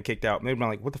ass would have been kicked out. Maybe I'm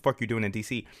like, what the fuck you doing in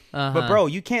D.C.? But, bro,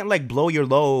 you can't, like, blow your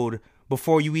load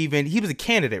before you even. He was a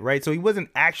candidate, right? So he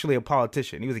wasn't actually a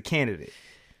politician. He was a candidate.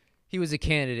 He was a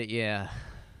candidate, yeah.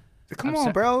 Come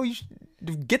on, bro. You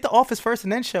should get the office first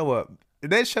and then show up.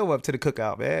 Then show up to the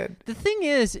cookout, man. The thing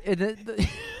is,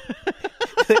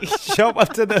 show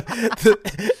up to the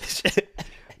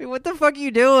what the fuck are you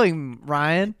doing,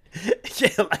 Ryan? Yeah,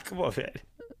 like, come on,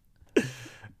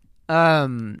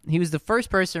 man. He was the first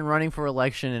person running for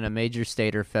election in a major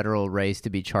state or federal race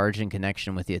to be charged in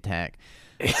connection with the attack.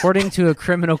 According to a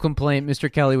criminal complaint,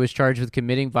 Mr. Kelly was charged with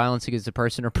committing violence against a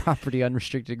person or property on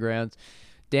restricted grounds,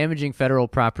 damaging federal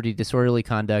property, disorderly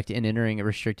conduct, and entering a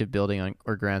restricted building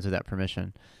or grounds without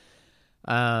permission.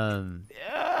 Damn,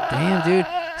 dude.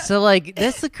 So like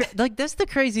that's the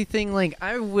crazy thing. Like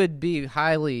I would be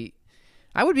very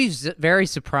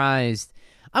surprised.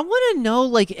 I want to know,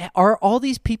 like, are all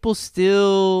these people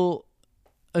still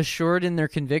assured in their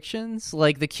convictions?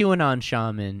 Like the QAnon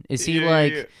shaman, is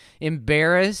he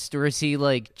embarrassed, or is he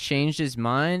like changed his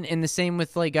mind? And the same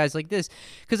with like guys like this,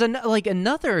 because like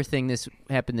another thing this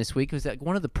happened this week was that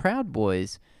one of the Proud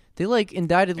Boys, they like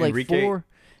indicted like Enrique? 4.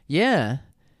 Yeah.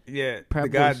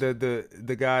 Proud Boys.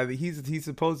 the guy he's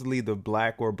supposedly the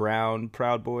black or brown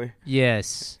Proud Boy.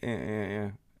 Yes. Yeah.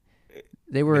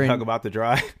 They were talk about the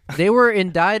drive. They were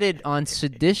indicted on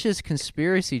seditious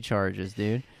conspiracy charges,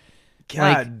 dude.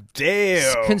 God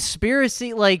damn.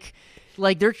 Conspiracy, like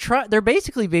they're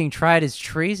basically being tried as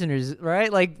treasoners,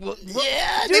 right? Like, dude,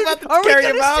 they about to carry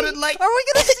him out and like, are we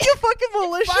gonna see a fucking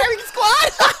militia firing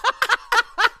squad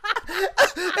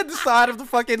at the side of the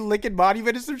fucking Lincoln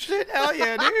Monument or some shit? Hell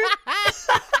yeah, dude.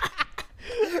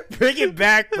 Bring it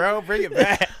back, bro. Bring it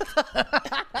back.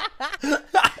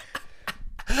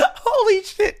 Holy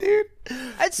shit, dude.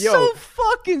 It's so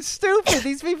fucking stupid.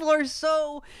 These people are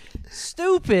so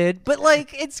stupid, but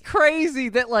like it's crazy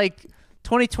that like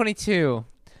 2022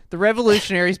 the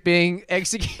revolutionaries being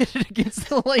executed against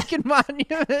the Lincoln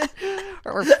Monument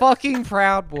are fucking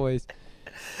Proud Boys.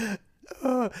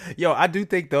 I do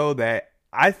think though that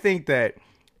I don't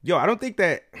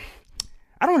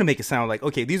want to make it sound like,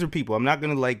 okay, these are people. I'm not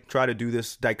going to like try to do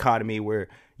this dichotomy where,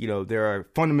 you know, there are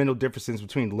fundamental differences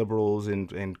between liberals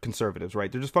and conservatives,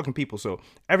 right? They're just fucking people. So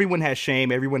everyone has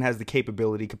shame. Everyone has the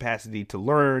capacity to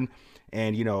learn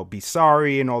and, you know, be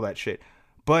sorry and all that shit.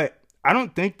 But I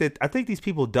think these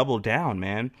people double down,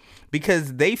 man,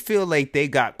 because they feel like they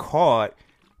got caught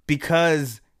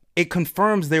because it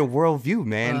confirms their worldview,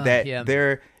 man,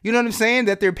 they're, you know what I'm saying?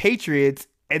 That they're patriots.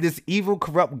 and this evil,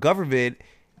 corrupt government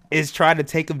is trying to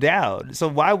take him down. So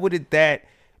why wouldn't that?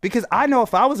 Because I know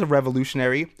if I was a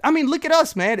revolutionary, I mean, look at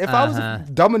us, man. If I was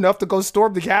dumb enough to go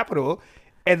storm the Capitol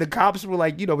and the cops were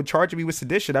like, charging me with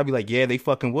sedition, I'd be like, yeah, they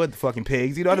fucking would, the fucking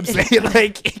pigs. You know what I'm saying?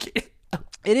 Like,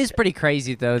 it is pretty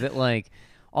crazy though that like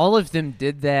all of them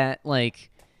did that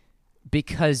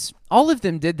because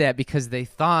they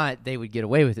thought they would get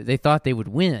away with it. They thought they would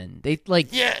win. They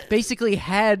basically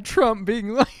had Trump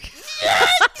being like,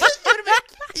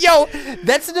 yo,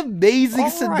 that's an amazing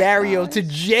scenario to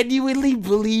genuinely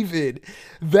believe in,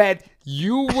 that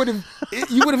you would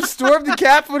have stormed the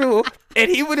Capitol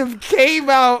and he would have came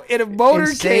out in a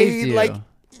motorcade like,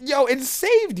 yo, and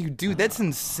saved you, dude. That's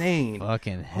insane.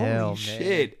 Fucking hell, holy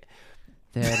shit.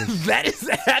 That is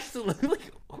absolutely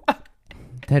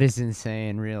that is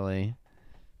insane, really.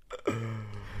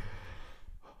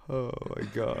 Oh my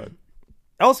god.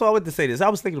 Also, I wanted to say this. I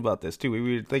was thinking about this too. We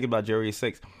were thinking about January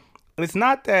 6th. It's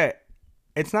not that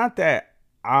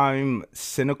I'm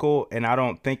cynical and I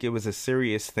don't think it was a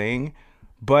serious thing,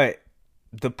 but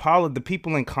the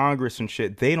people in Congress and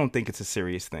shit, they don't think it's a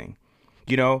serious thing,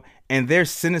 and their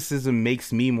cynicism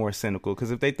makes me more cynical,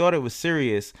 because if they thought it was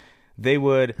serious, they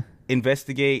would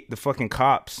investigate the fucking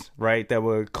cops, right, that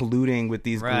were colluding with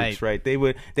these groups, right? They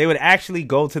would actually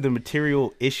go to the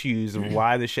material issues of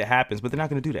why this shit happens, but they're not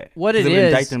going to do that. What it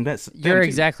is, you're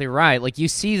exactly right. Like, you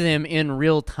see them in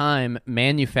real time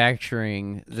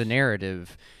manufacturing the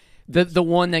narrative, the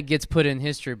one that gets put in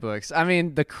history books. I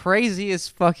mean, the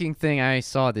craziest fucking thing I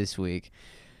saw this week,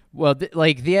 well,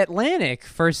 the Atlantic,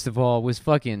 first of all, was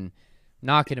fucking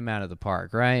knocking him out of the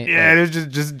park, right? Yeah, it was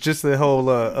just the whole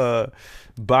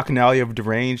bacchanalia of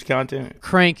deranged content,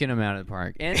 cranking him out of the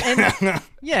park, and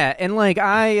yeah, and like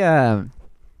I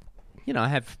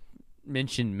have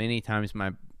mentioned many times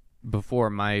my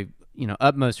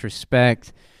utmost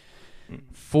respect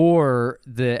for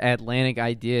the Atlantic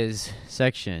Ideas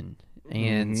section,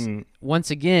 and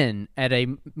once again, at a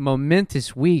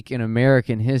momentous week in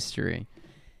American history,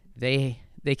 they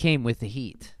came with the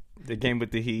heat. They came with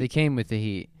the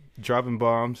heat. Dropping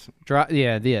bombs.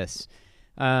 Yes.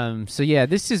 So yeah,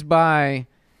 this is by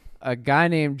a guy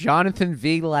named Jonathan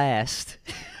V. Last.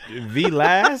 V.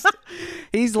 Last?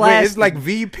 He's last. Wait, it's like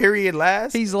V. period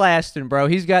last. He's lasting, bro.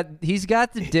 He's got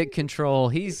the dick control.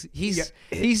 He's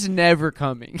never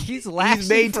coming. He's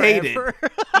lasting forever.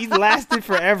 He's lasted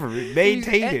forever.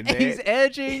 Maintained, man. He's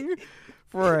edging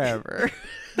forever.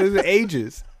 Those are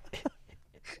ages.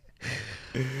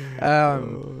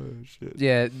 Shit.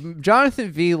 Yeah,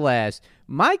 Jonathan V. Last.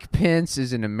 Mike Pence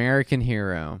is an American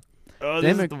hero. Oh,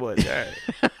 this is the one.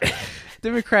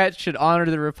 Democrats should honor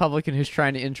the Republican who's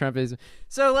trying to end Trumpism.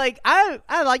 So, like, I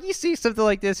like, you see something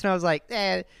like this, and I was like,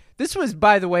 this was,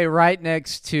 by the way, right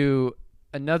next to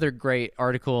another great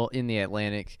article in the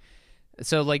Atlantic.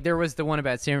 So, like, there was the one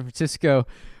about San Francisco,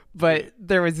 but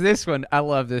there was this one. I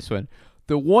love this one.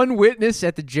 The one witness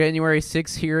at the January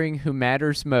 6th hearing who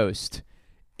matters most.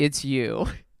 It's you.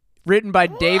 Written by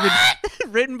David.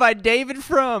 Written by David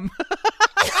Frum.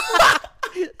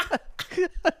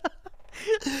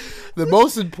 The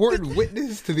most important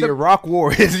witness to the Iraq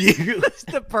War is you.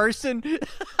 The person.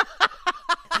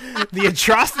 The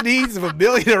atrocities of 1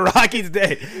 million Iraqis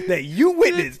that you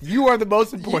witnessed. You are the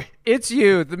most important. It's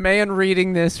you, the man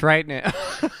reading this right now.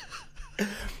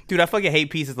 Dude, I fucking hate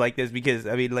pieces like this because,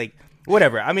 I mean, like,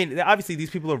 whatever. I mean, obviously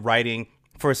these people are writing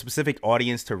for a specific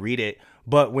audience to read it,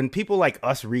 but when people like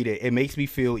us read it, it makes me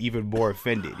feel even more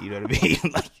offended. You know what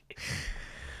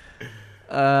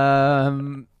I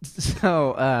mean?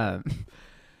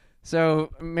 So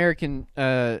American,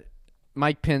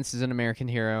 Mike Pence is an American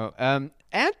hero.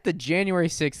 At the January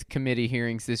 6th committee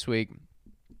hearings this week,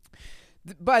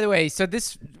 by the way, so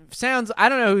this sounds, I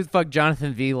don't know who the fuck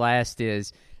Jonathan V. Last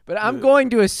is, but I'm going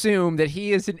to assume that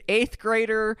he is an 8th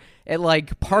grader at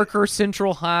like Parker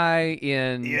Central High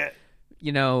in,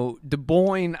 Des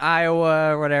Moines,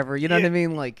 Iowa, or whatever. You know what I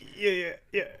mean? Like,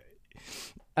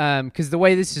 because the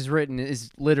way this is written is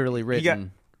literally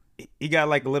written. He got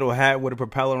like a little hat with a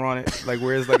propeller on it, like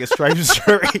wears like a striped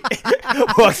shirt,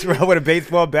 walks around with a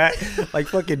baseball bat, like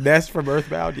fucking Ness from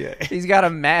Earthbound. Yeah, he's got a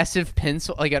massive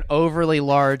pencil, like an overly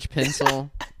large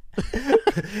pencil.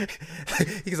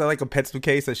 He's got like a pencil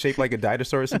case that's shaped like a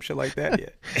dinosaur or some shit like that. Yeah,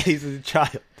 he's a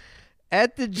child.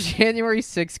 At the January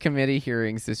 6th committee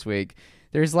hearings this week,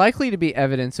 there's likely to be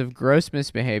evidence of gross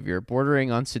misbehavior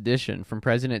bordering on sedition from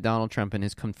President Donald Trump and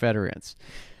his confederates.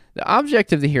 The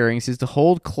object of the hearings is to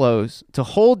hold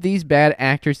these bad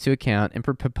actors to account and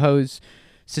propose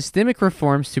systemic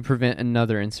reforms to prevent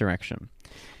another insurrection.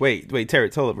 Wait,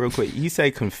 Terrence, hold up real quick. You say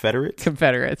Confederates?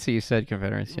 Confederates. You said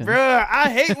Confederates. Yeah. Bruh,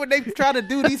 I hate when they try to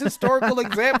do these historical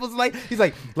examples. Like he's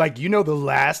like the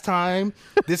last time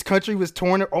this country was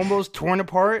almost torn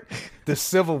apart, the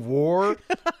Civil War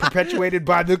perpetuated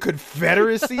by the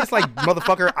Confederacy. It's like,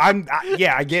 motherfucker,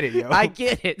 I get it, yo. I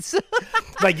get it.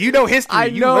 Like, you know history. I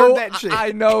You know learned that shit.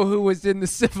 I know who was in the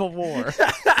Civil War.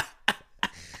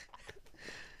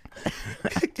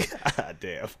 God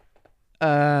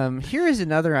damn. Here is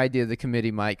another idea the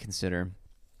committee might consider.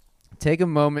 Take a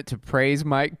moment to praise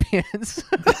Mike Pence.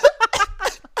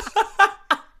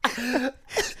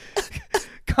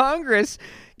 Congress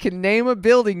can name a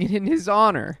building in his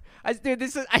honor. I swear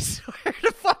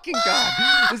to fucking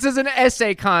God, this is an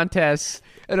essay contest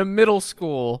at a middle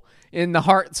school in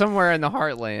the somewhere in the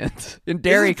heartland, in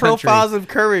dairy country. Profiles of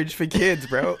courage for kids,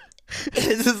 bro.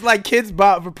 This is like kids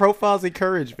bought for profiles of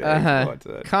courage, man.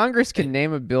 Congress can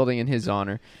name a building in his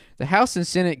honor. The House and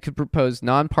Senate could propose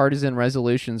nonpartisan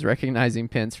resolutions recognizing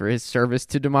Pence for his service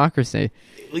to democracy.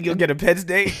 We gonna get a Pence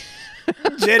Day.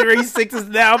 January 6th is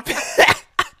now.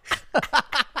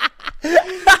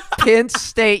 Penn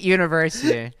State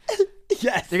University.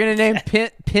 Yes. They're going to name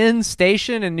Penn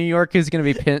Station, and New York is going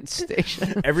to be Penn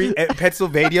Station.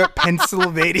 Pennsylvania.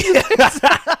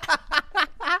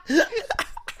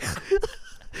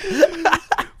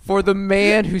 For the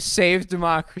man who saved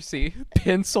democracy,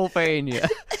 Pennsylvania.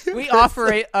 We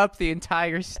offer up the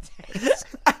entire state.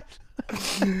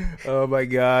 Oh my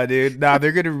God, dude. Nah,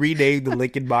 they're going to rename the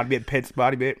Lincoln Monument Pence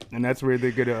Monument, and that's where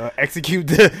they're going to execute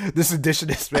the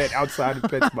seditionist man outside of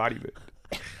Pence Monument.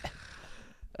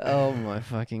 Oh my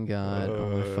fucking God.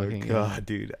 Oh my fucking God,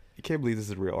 dude. I can't believe this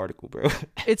is a real article, bro.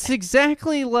 It's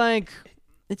exactly like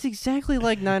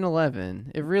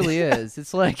 9/11. It really is.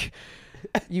 It's like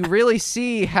you really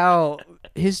see how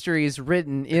history is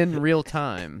written in real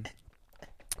time.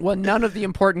 Well, none of the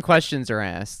important questions are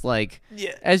asked. Like,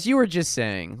 as you were just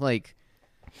saying, like,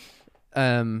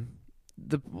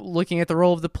 looking at the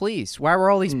role of the police. Why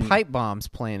were all these pipe bombs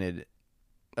planted?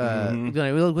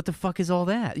 What the fuck is all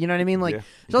that? You know what I mean? Like,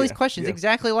 there's all these questions,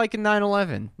 exactly like in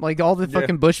 9/11. Like, all the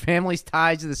fucking Bush family's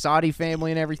ties to the Saudi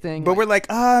family and everything. But we're like,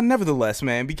 nevertheless,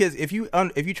 man, because if you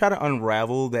try to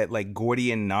unravel that, like,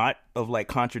 Gordian knot of, like,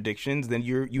 contradictions, then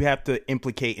you have to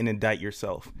implicate and indict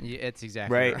yourself. Yeah, it's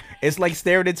exactly right. It's like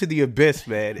staring into the abyss,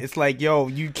 man. It's like, yo,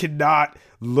 you cannot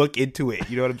look into it.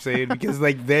 You know what I'm saying? Because,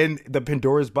 like, then the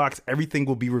Pandora's box, everything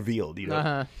will be revealed, you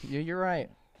know? You're right.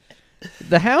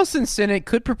 The House and Senate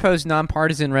could propose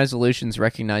nonpartisan resolutions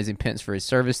recognizing Pence for his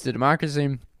service to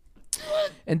democracy.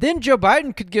 And then Joe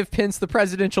Biden could give Pence the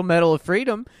Presidential Medal of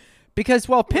Freedom because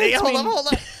while Pence... Hold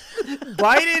on.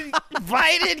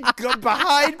 Biden go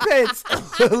behind Pence.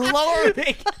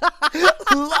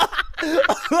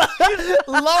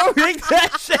 lowering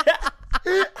that shit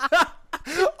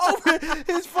over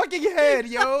his fucking head,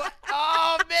 yo.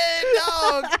 Oh, man,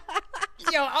 dog.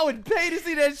 Yo, I would pay to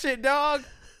see that shit, dog.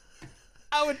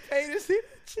 I would pay to see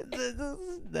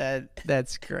that shit.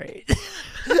 That's great.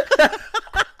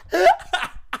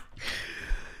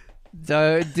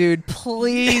 Dude,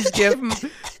 please give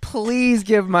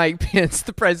Mike Pence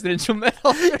the Presidential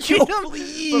Medal. Yo,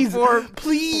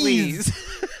 please.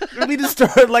 We need to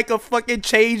start like a fucking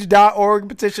change.org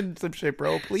petition, some shit,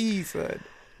 bro. Please, son.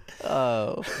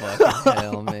 Oh, fucking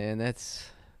hell, man. That's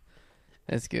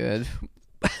good.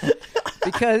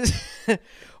 Because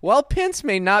while Pence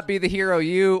may not be the hero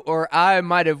you or I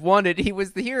might have wanted, he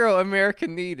was the hero America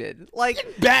needed. Like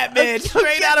Batman,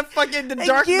 straight out of fucking The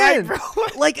Dark Knight, bro.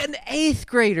 Like an 8th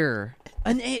grader.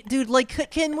 Dude,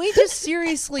 like, can we just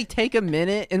seriously take a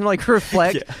minute and, like,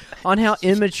 reflect on how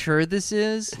immature this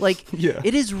is? Like,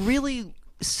 it is really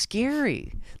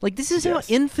scary. Like, this is how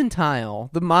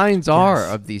infantile the minds are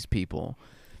of these people.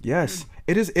 Yes.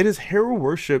 It is hero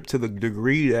worship to the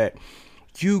degree that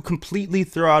you completely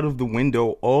throw out of the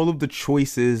window all of the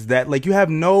choices that, like, you have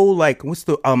no, like, what's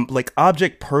the like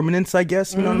object permanence, I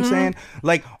guess, you know what I'm saying?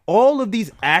 Like, all of these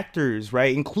actors,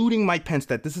 right, including Mike Pence,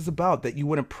 that this is about, that you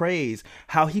want to praise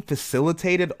how he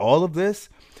facilitated all of this.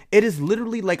 It is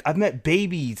literally like I've met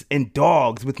babies and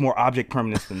dogs with more object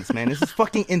permanence than this, man. This is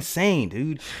fucking insane,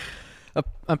 dude.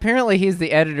 Apparently he's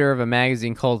the editor of a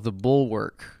magazine called The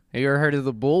Bulwark. Have you ever heard of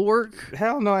The Bulwark?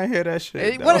 Hell no, I hear that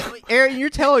shit. Aaron, you're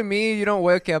telling me you don't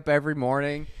wake up every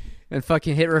morning and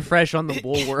fucking hit refresh on The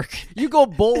Bulwark? You go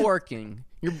bulwarking.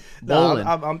 You're bowling.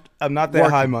 No, I'm not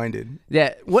that high minded.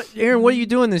 Yeah. Aaron, what are you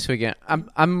doing this weekend? I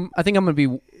think I'm gonna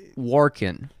be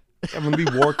working. I'm gonna be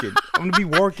working.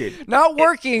 Not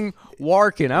working,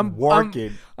 working. I'm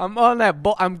working. I'm on that.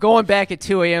 I'm going back at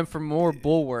 2 a.m. for more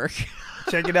Bulwark.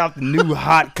 Checking out the new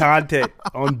hot content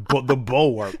on The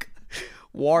Bulwark.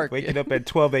 Wark. Waking up at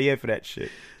 12 a.m. for that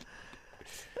shit.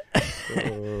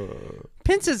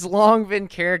 Pence has long been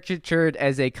caricatured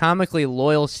as a comically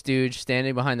loyal stooge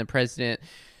standing behind the president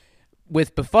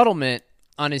with befuddlement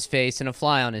on his face and a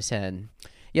fly on his head.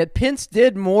 Yet Pence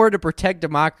did more to protect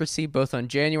democracy both on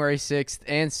January 6th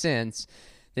and since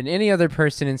than any other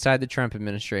person inside the Trump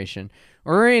administration,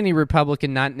 or any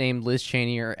Republican not named Liz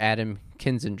Cheney or Adam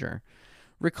Kinzinger.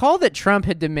 Recall that Trump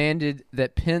had demanded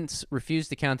that Pence refuse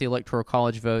to count the Electoral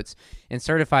College votes and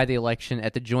certify the election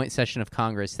at the joint session of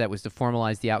Congress that was to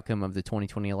formalize the outcome of the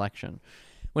 2020 election.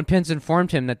 When Pence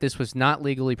informed him that this was not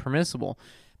legally permissible,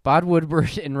 Bob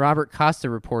Woodward and Robert Costa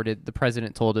reported the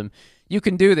president told him, "You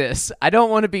can do this. I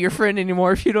don't want to be your friend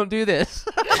anymore if you don't do this."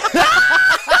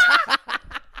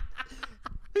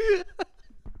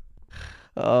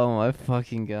 Oh my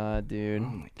fucking God, dude. Oh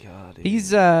my God. Dude.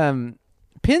 He's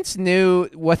Pence knew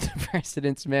what the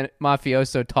president's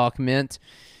mafioso talk meant.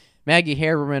 Maggie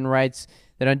Haberman writes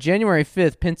that on January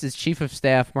 5th, Pence's chief of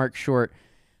staff, Mark Short,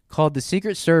 called the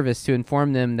Secret Service to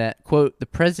inform them that, quote, the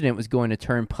president was going to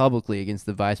turn publicly against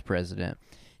the vice president,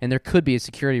 and there could be a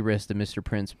security risk to Mr.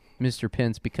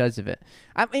 Pence because of it.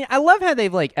 I mean, I love how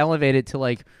they've, like, elevated to,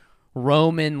 like,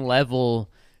 Roman-level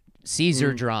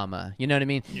Caesar drama. You know what I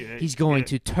mean? Yeah, He's going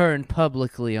to turn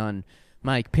publicly on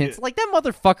Mike Pence. Like, that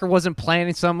motherfucker wasn't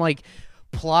planning some, like,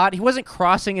 plot. He wasn't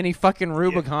crossing any fucking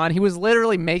Rubicon. He was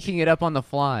literally making it up on the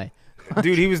fly.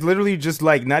 Dude, he was literally just,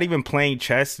 like, not even playing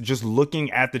chess, just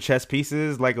looking at the chess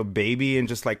pieces like a baby and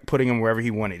just, like, putting them wherever he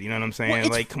wanted. You know what I'm saying? Well,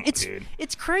 like, come on, dude.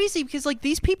 It's crazy because, like,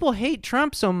 these people hate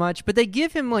Trump so much, but they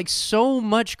give him, like, so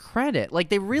much credit. Like,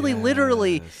 they really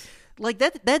literally... Like,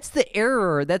 that's the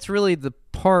error. That's really the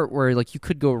part where, like, you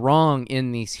could go wrong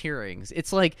in these hearings.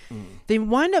 It's like they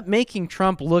wind up making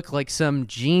Trump look like some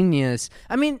genius.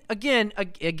 I mean, again,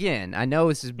 I know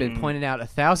this has been pointed out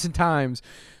 1,000 times,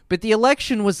 but the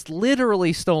election was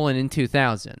literally stolen in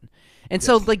 2000. And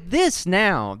so, like, this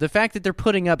now, the fact that they're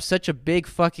putting up such a big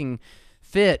fucking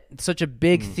fit, such a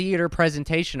big theater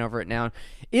presentation over it now,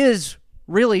 is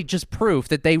really just proof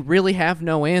that they really have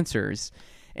no answers.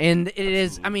 And it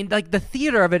is, I mean, like, the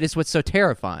theater of it is what's so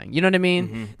terrifying. You know what I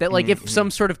mean? That, like, if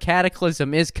some sort of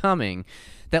cataclysm is coming,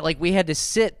 that, like, we had to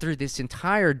sit through this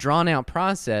entire drawn-out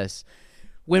process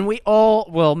when we all,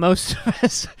 well, most of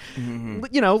us,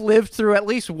 you know, lived through at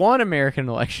least one American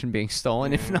election being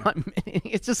stolen, if not many.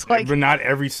 It's just like... But not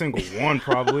every single one,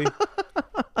 probably.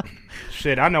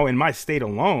 Shit, I know in my state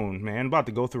alone, man, I'm about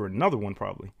to go through another one,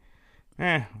 probably.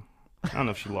 I don't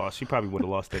know if she lost. She probably would have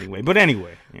lost anyway. But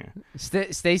anyway, yeah.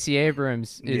 Stacey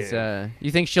Abrams is. You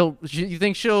think she'll?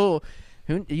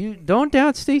 You don't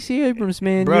doubt Stacey Abrams,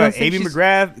 man. Bro, Amy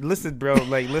McGrath. Listen, bro.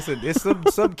 Like, listen. It's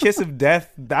some kiss of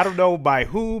death. I don't know by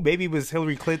who. Maybe it was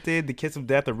Hillary Clinton, the kiss of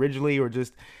death originally, or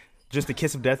just the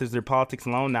kiss of death is their politics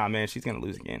alone. Nah, man, she's gonna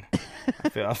lose again.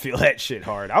 I feel that shit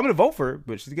hard. I'm gonna vote for her,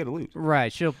 but she's gonna lose.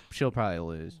 Right? She'll probably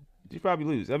lose. She'll probably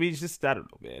lose. I mean, it's just, I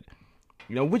don't know, man.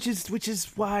 You know, which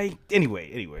is why. Anyway,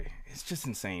 it's just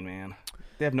insane, man.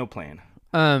 They have no plan.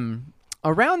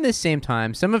 Around this same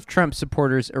time, some of Trump's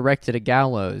supporters erected a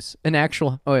gallows, an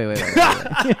actual. Oh wait.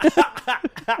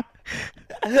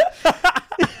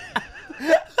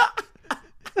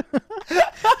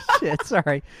 Shit,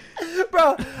 sorry,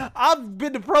 bro. I've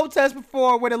been to protests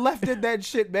before where the left did that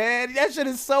shit, man. That shit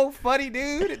is so funny,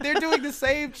 dude. They're doing the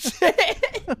same shit.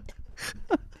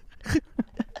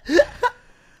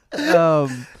 Oh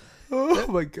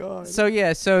my God. So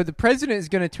the president is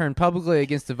going to turn publicly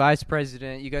against the vice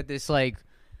president. You got this, like,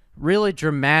 really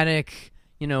dramatic,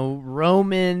 you know,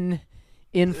 Roman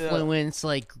influence,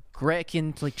 like Greek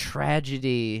and, like,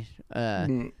 tragedy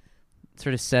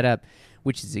sort of set up,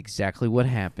 which is exactly what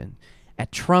happened.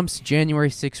 At Trump's January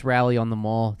 6th rally on the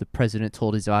Mall, the president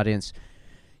told his audience,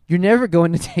 "You're never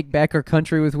going to take back our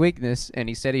country with weakness," and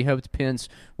he said he hoped Pence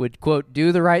would, quote,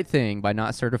 do the right thing by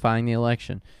not certifying the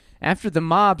election. After the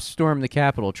mob stormed the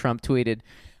Capitol, Trump tweeted,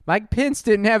 "Mike Pence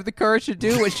didn't have the courage to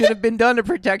do what should have been done to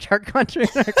protect our country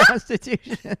and our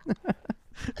Constitution."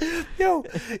 Yo,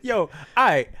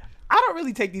 I don't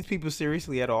really take these people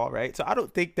seriously at all, right? So I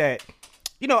don't think that,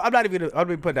 you know, I'm not going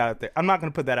to put that out there. I'm not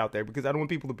going to put that out there because I don't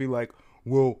want people to be like,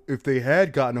 well, if they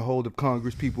had gotten a hold of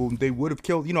Congress people, they would have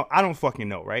killed, you know, I don't fucking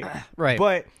know, right? Right.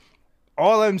 But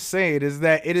all I'm saying is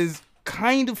that it is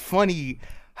kind of funny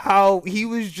how he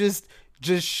was just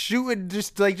shooting,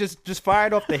 just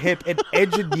fired off the hip and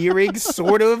engineering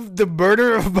sort of the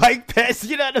murder of Mike Pence.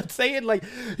 You know what I'm saying? Like,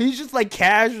 he's just, like,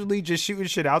 casually just shooting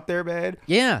shit out there, man.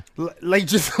 Yeah. Like,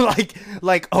 just like,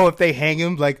 oh, if they hang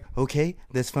him, like, okay,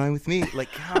 that's fine with me.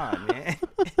 Like, come on, man.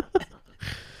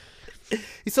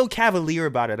 He's so cavalier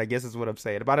about it, I guess is what I'm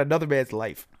saying, about another man's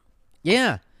life.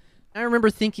 Yeah. I remember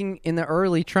thinking in the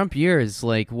early Trump years,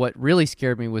 like, what really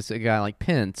scared me was a guy like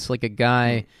Pence, like a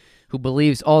guy who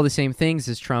believes all the same things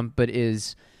as Trump, but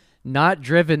is not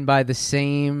driven by the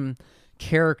same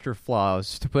character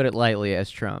flaws, to put it lightly, as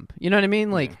Trump. You know what I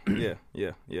mean? Like, yeah.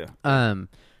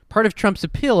 Part of Trump's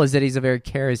appeal is that he's a very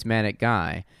charismatic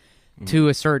guy to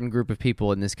a certain group of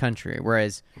people in this country,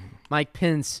 whereas Mike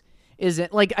Pence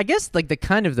isn't. Like, I guess like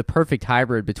the perfect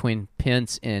hybrid between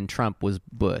Pence and Trump was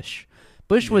Bush.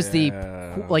 Bush was the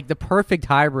perfect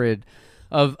hybrid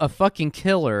of a fucking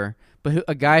killer, but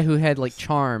a guy who had like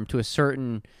charm to a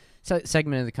certain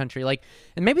segment of the country. Like,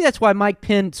 and maybe that's why Mike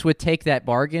Pence would take that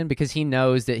bargain, because he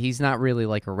knows that he's not really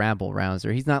like a rabble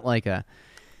rouser. He's not like a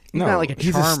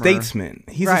he's a statesman.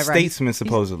 He's a statesman,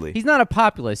 supposedly. He's not a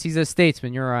populist. He's a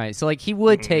statesman. You're right. So like he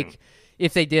would take,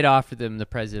 if they did offer them the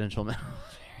presidential medal.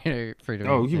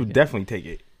 He would definitely take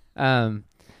it.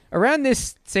 Around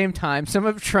this same time, some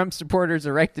of Trump's supporters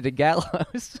erected a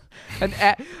gallows.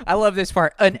 I love this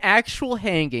part. An actual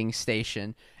hanging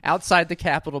station outside the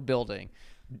Capitol building.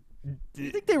 Do you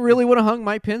think they really would have hung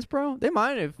Mike Pence, bro? They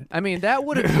might have. I mean, that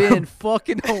would have been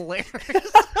fucking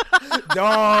hilarious.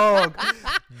 Dog.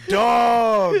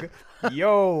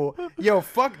 Yo,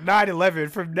 fuck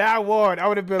 9/11. From now on, I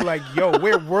would have been like, yo,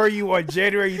 where were you on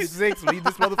January 6th when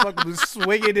this motherfucker was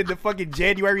swinging in the fucking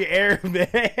January air,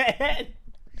 man?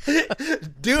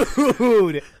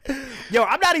 Dude. Yo,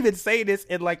 I'm not even saying this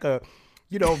in like a,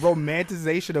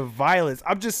 romanticization of violence.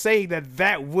 I'm just saying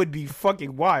that would be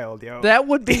fucking wild, yo. That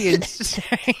would be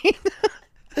insane.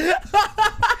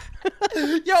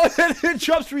 Yo,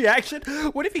 Trump's reaction.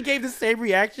 What if he gave the same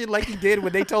reaction like he did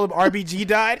when they told him RBG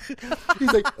died?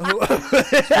 He's like, oh.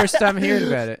 First time hearing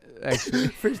about it, actually.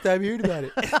 First time hearing about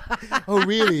it. Oh,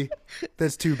 really?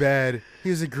 That's too bad.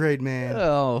 He was a great man.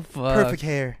 Oh, fuck. Perfect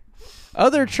hair.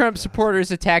 Other Trump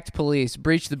supporters attacked police,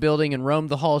 breached the building, and roamed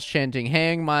the halls chanting,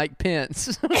 "Hang Mike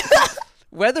Pence."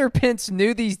 Whether Pence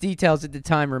knew these details at the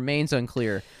time remains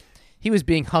unclear. He was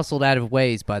being hustled out of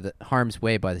harm's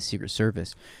way by the Secret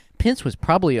Service. Pence was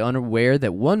probably unaware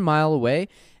that 1 mile away,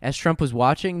 as Trump was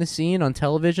watching the scene on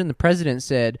television, the president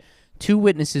said 2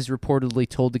 witnesses reportedly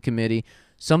told the committee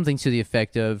something to the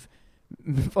effect of,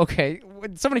 okay,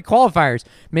 so many qualifiers,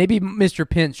 maybe Mr.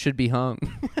 Pence should be hung.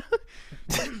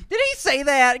 Did he say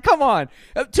that? Come on.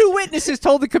 2 witnesses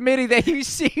told the committee that he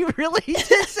really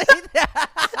did say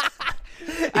that.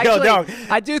 Actually,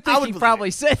 I do think he probably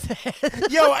said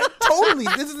that. Yo, totally.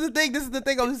 This is the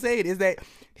thing I'm saying, is that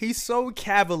he's so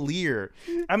cavalier.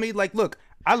 I mean, like, look,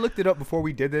 I looked it up before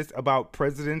we did this about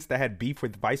presidents that had beef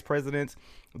with vice presidents.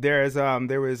 There was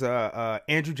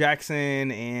Andrew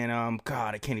Jackson and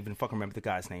God, I can't even fucking remember the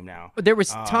guy's name now. There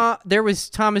was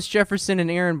Thomas Jefferson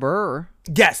and Aaron Burr.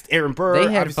 Yes, Aaron Burr.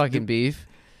 They had fucking beef.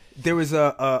 There was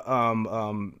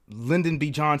Lyndon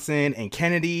B. Johnson and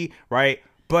Kennedy, right?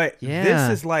 But this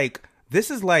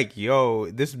is like,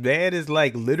 yo, this man is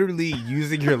like literally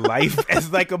using your life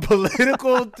as like a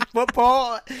political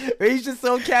football. He's just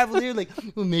so cavalier, like,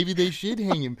 well, maybe they should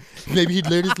hang him. Maybe he'd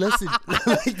learn his lesson.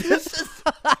 Like, that's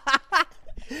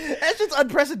just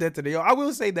unprecedented, yo. I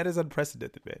will say that is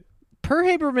unprecedented, man. Per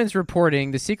Haberman's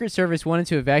reporting, the Secret Service wanted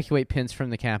to evacuate Pence from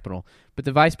the Capitol, but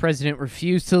the vice president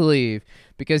refused to leave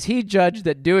because he judged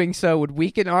that doing so would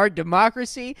weaken our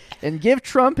democracy and give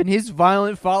Trump and his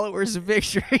violent followers a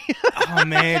victory. Oh,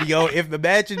 man, yo,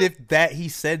 imagine if he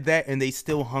said that and they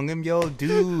still hung him, yo,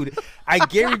 dude. I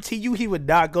guarantee you he would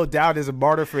not go down as a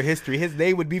martyr for history. His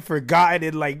name would be forgotten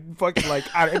and like fucking like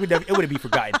it wouldn't be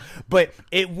forgotten, but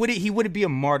he wouldn't be a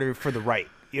martyr for the right.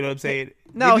 You know what I'm saying?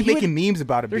 No, they'd be making memes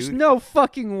about him, There's dude. no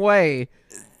fucking way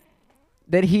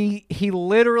that he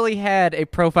literally had a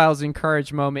profiles in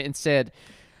courage moment and said,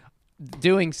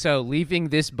 doing so, leaving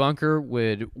this bunker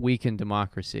would weaken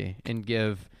democracy and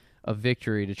give a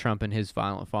victory to Trump and his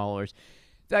violent followers.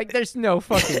 Like, there's no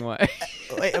fucking way.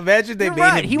 Like, imagine they You're made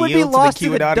right. him He would kneel be lost to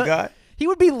the QAnon guy. He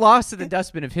would be lost to the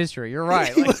dustbin of history. You're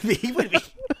right. Like, He would be.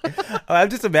 I'm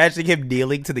just imagining him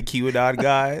kneeling to the QAnon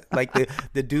guy, like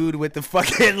the dude with the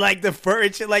fucking like the fur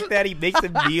and shit like that. He makes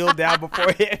him kneel down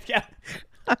before him.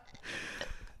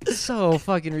 so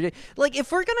fucking ridiculous. Like,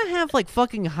 if we're gonna have like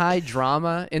fucking high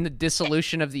drama in the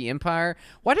dissolution of the empire,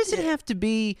 why does it have to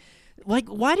be like?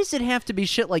 Why does it have to be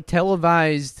shit like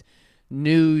televised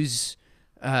news?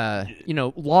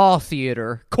 Law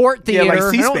theater, court theater. Yeah,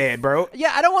 like C-SPAN, bro.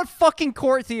 Yeah, I don't want fucking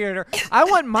court theater. I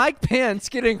want Mike Pence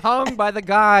getting hung by the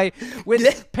guy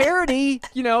with parody,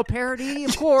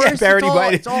 of course. Yeah, parody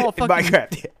it's all fucking,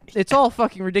 Minecraft. It's all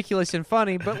fucking ridiculous and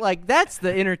funny, but like that's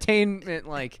the entertainment.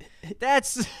 Like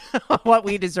that's what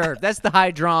we deserve. That's the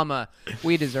high drama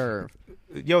we deserve.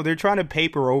 they're trying to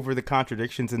paper over the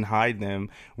contradictions and hide them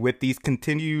with these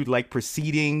continued like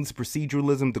proceedings,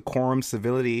 proceduralism, decorum,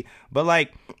 civility. But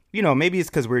like, maybe it's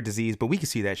because we're diseased, but we can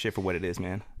see that shit for what it is,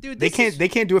 man. Dude, they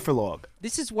can't do it for long.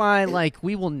 This is why, like,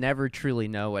 we will never truly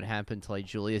know what happened to like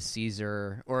Julius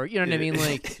Caesar, or you know what I mean,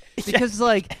 like, because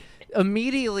like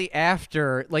immediately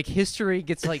after, like, history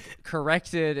gets like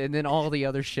corrected, and then all the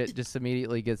other shit just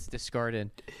immediately gets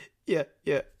discarded. Yeah.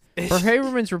 For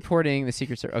Haberman's reporting, the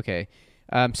Secret Service. Okay.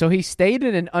 So he stayed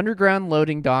in an underground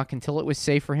loading dock until it was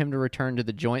safe for him to return to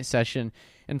the joint session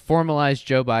and formalize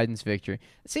Joe Biden's victory.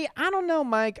 See, I don't know,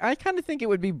 Mike. I kind of think it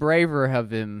would be braver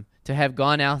of him to have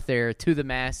gone out there to the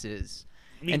masses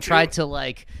and tried to,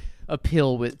 like,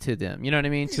 appeal to them. You know what I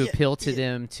mean? To appeal to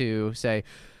them to say,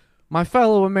 my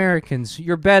fellow Americans,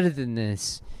 you're better than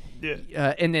this.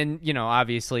 Yeah. And then,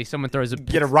 obviously, someone throws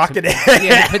get a rocket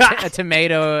a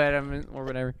tomato at him or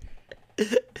whatever.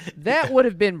 That would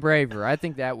have been braver. I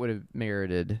think that would have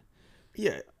merited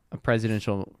a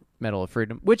Presidential Medal of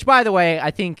Freedom, which, by the way,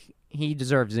 I think he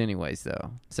deserves anyways,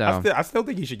 though. So I still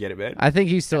think he should get it, man. I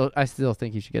still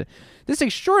think he should get it. This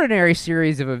extraordinary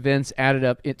series of events added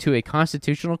up to a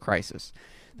constitutional crisis.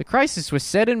 The crisis was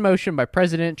set in motion by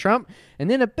President Trump and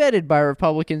then abetted by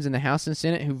Republicans in the House and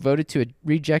Senate who voted to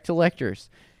reject electors.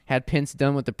 Had Pence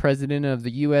done what the President of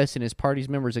the U.S. and his party's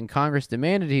members in Congress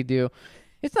demanded he do,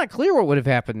 it's not clear what would have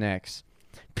happened next.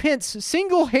 Pence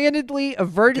single-handedly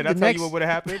averted Can I tell you what would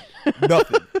have happened?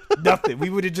 Nothing. We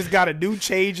would have just got a new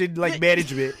change in like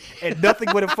management, and nothing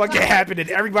would have fucking happened, and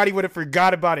everybody would have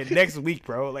forgot about it next week,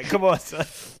 bro. Like, come on, son.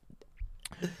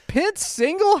 Pence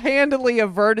single-handedly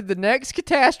averted the next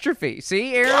catastrophe.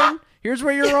 See, Aaron? Here's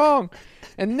where you're wrong.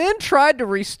 And then tried to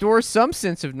restore some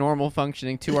sense of normal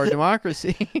functioning to our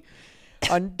democracy.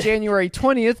 On January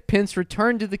 20th, Pence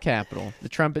returned to the Capitol. The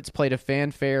trumpets played a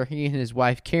fanfare. He and his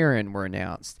wife, Karen, were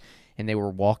announced, and they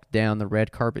were walked down the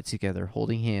red carpet together,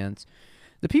 holding hands.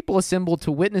 The people assembled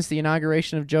to witness the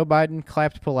inauguration of Joe Biden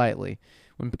clapped politely.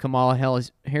 When Kamala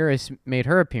Harris made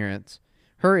her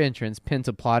entrance, Pence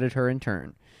applauded her in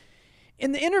turn.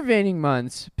 In the intervening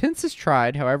months, Pence has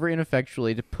tried, however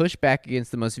ineffectually, to push back against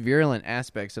the most virulent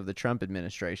aspects of the Trump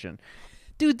administration.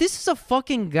 Dude, this is a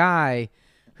fucking guy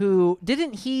who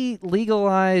didn't he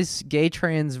legalize gay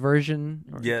transversion?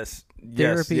 Yes,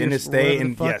 therapy in his state,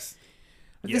 and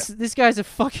yes, this guy's a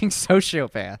fucking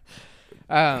sociopath.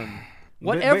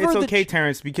 Whatever. But it's okay,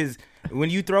 Terrence, because when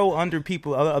you throw other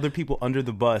people under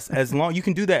the bus, you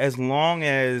can do that as long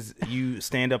as you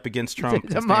stand up against Trump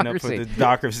and stand up for the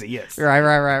democracy. Yes.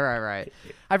 Right.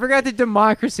 I forgot that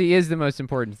democracy is the most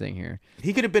important thing here.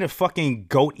 He could have been a fucking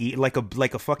goat like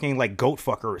a fucking like goat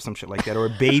fucker or some shit like that, or a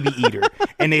baby eater,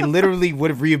 and they literally would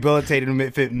have rehabilitated him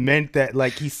if it meant that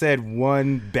like he said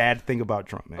one bad thing about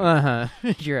Trump, man.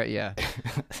 You're right, yeah.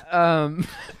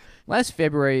 Last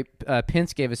February,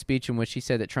 Pence gave a speech in which he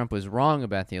said that Trump was wrong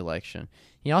about the election.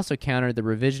 He also countered the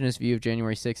revisionist view of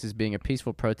January 6th as being a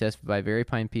peaceful protest by very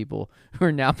fine people who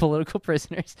are now political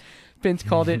prisoners. Pence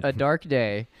called it a dark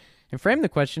day and framed the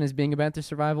question as being about the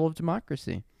survival of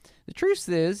democracy. The truth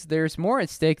is, there's more at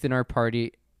stake than our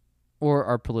party or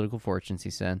our political fortunes, he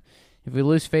said. If we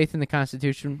lose faith in the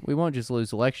Constitution, we won't just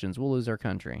lose elections, we'll lose our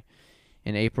country.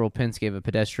 In April, Pence gave a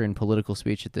pedestrian political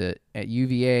speech at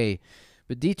UVA,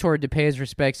 but detoured to pay his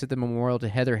respects at the memorial to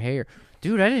Heather Heyer.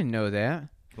 Dude, I didn't know that.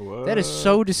 What? That is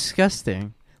so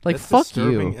disgusting. Like, that's fuck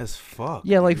disturbing you. As fuck.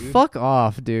 Yeah, like, dude. fuck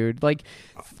off, dude. Like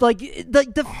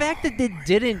the fact that it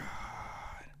didn't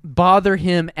bother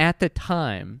him at the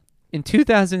time in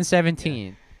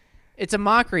 2017. It's a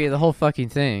mockery of the whole fucking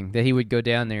thing that he would go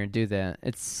down there and do that.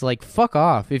 It's like, fuck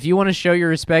off. If you want to show your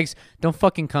respects, don't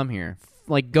fucking come here.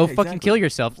 Like, go fucking kill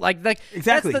yourself. Like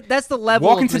exactly. That's the level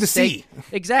Walk of into mistake. the sea.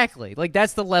 Exactly. Like,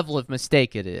 that's the level of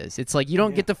mistake it is. It's like, you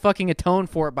don't get to fucking atone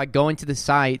for it by going to the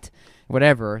site,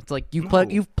 whatever. It's like, you've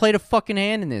played a fucking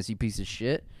hand in this, you piece of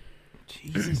shit.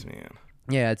 Jesus, man.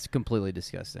 Yeah, it's completely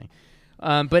disgusting.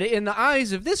 But in the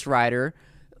eyes of this writer,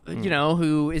 you know,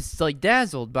 who is like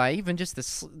dazzled by even just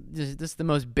the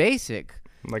most basic,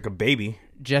 like a baby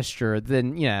gesture,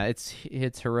 then yeah,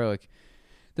 it's heroic.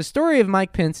 The story of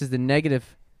Mike Pence is the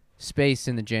negative space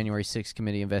in the January 6th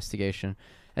committee investigation.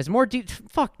 As more deep,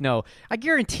 fuck no. I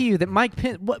guarantee you that Mike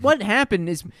Pence. What happened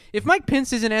is, if Mike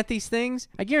Pence isn't at these things,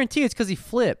 I guarantee it's because he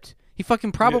flipped. He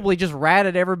fucking probably just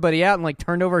ratted everybody out and like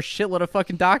turned over a shitload of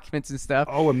fucking documents and stuff.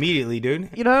 Oh, immediately, dude.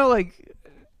 You know, like.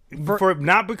 For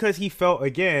not because he felt,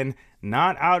 again,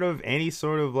 not out of any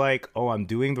sort of like, oh, I'm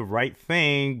doing the right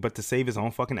thing, but to save his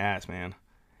own fucking ass, man.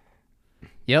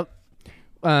 Yep.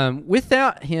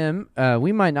 Without him,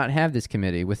 we might not have this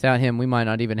committee. Without him, we might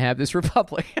not even have this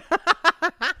republic.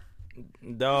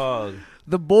 Dog.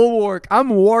 The bulwark. I'm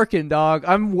working, dog.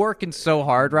 I'm working so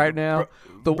hard right now.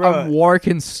 I'm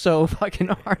working so fucking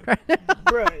hard right now.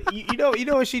 Bro, you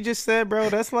know what she just said, bro?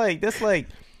 That's like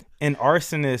an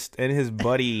arsonist and his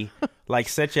buddy like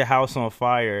set your house on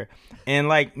fire, and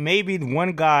like maybe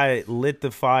one guy lit the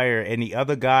fire and the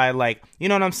other guy, like, you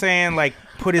know what I'm saying, like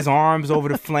put his arms over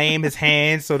the flame, his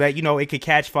hands, so that, you know, it could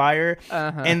catch fire.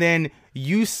 And then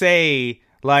you say,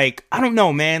 like, I don't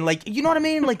know, man, like, you know what I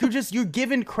mean, like you're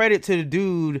giving credit to the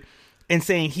dude and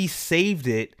saying he saved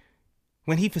it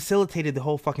when he facilitated the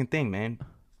whole fucking thing, man.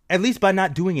 At least by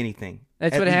not doing anything.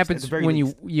 That's what happens when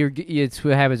it's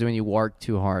what happens when you work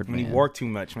too hard, man. When you work too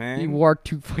much, man. You work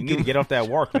too fucking. You need to get off that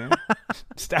work, man.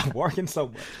 Stop working so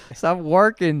much. Stop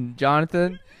working,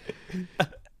 Jonathan.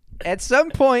 At some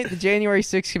point, the January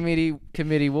 6th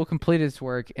committee will complete its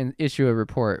work and issue a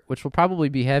report, which will probably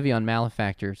be heavy on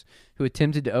malefactors who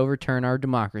attempted to overturn our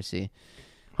democracy.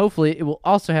 Hopefully, it will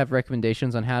also have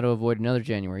recommendations on how to avoid another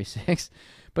January 6th.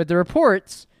 But the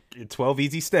reports... 12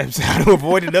 easy steps how to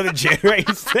avoid another January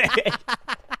 6th.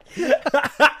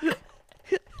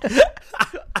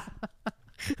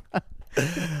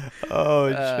 Oh,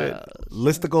 shit.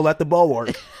 Listicle at the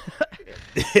bulwark.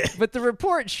 But the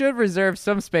report should reserve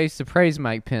some space to praise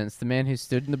Mike Pence, the man who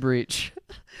stood in the breach.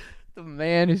 The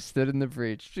man who stood in the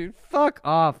breach. Dude, fuck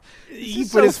off. He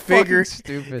put his finger...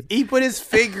 Stupid. He put his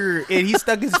finger... and he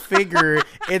stuck his finger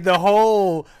in the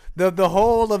hole... The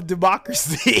whole of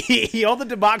democracy. All the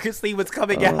democracy was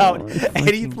coming out, and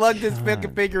he plugged his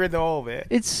fucking finger in the hole, man.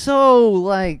 It's so,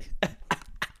 like...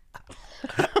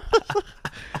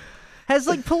 Has,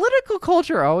 like, political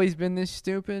culture always been this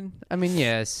stupid? I mean,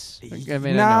 yes. I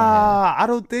mean, I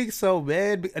don't think so,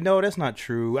 man. No, that's not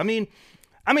true. I mean,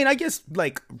 I guess,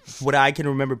 like, what I can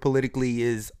remember politically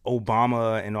is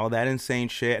Obama and all that insane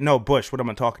shit. No, Bush, what am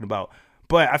I talking about?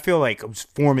 But I feel like I was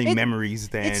forming memories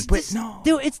then. But no.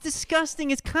 Dude, it's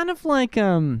disgusting. It's kind of like,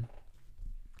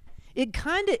 it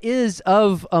kind of is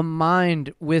of a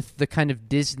mind with the kind of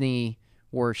Disney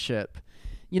worship.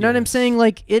 You know what I'm saying?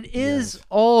 Like, it is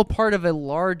all part of a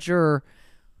larger,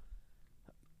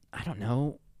 I don't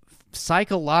know,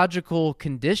 psychological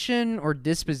condition or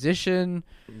disposition.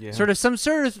 Yeah. Some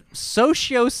sort of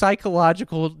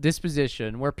socio-psychological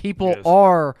disposition where people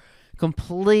are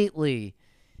completely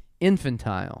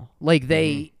infantile. Like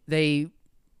they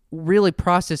really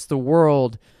process the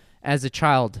world as a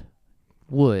child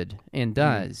would and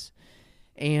does.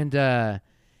 And the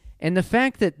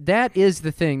fact that is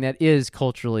the thing that is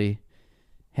culturally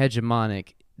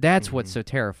hegemonic, that's what's so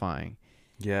terrifying.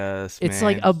 Yes, it's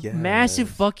like a massive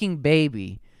fucking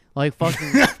baby, like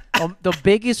fucking the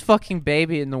biggest fucking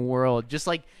baby in the world, just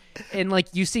like, and like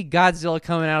you see Godzilla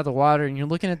coming out of the water, and you're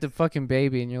looking at the fucking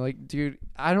baby, and you're like, dude,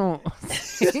 I don't know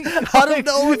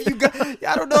if you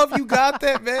got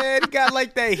that, man. He got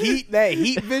like that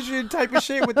heat vision type of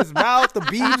shit with his mouth, the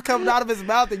beams coming out of his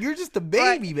mouth, and you're just a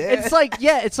baby, man. It's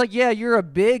like you're a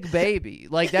big baby.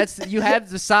 Like you have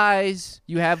the size,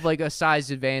 you have like a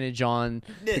size advantage on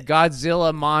the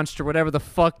Godzilla monster, whatever the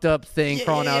fucked up thing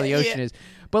crawling out of the ocean is.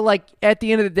 But, like, at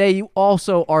the end of the day, you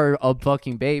also are a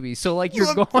fucking baby. So, like,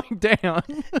 you're going down.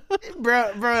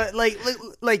 bro, like,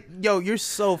 yo, you're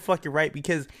so fucking right.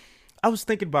 Because I was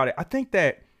thinking about it. I think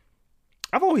that,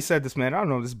 I've always said this, man. I don't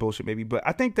know if this is bullshit maybe. But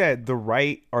I think that the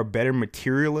right are better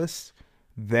materialists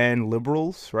than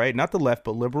liberals, right? Not the left,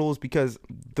 but liberals. Because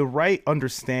the right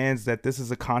understands that this is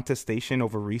a contestation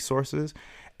over resources.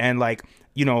 And, like,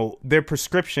 you know, their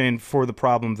prescription for the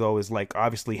problem, though, is, like,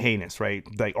 obviously heinous, right?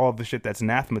 Like, all the shit that's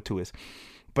anathema to us.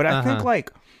 But I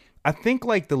think,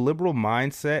 like, the liberal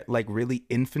mindset, like, really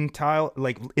infantile,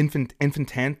 like,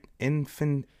 infantilized.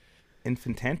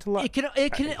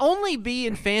 It can only be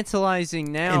infantilizing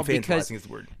now because is the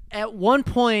word. At one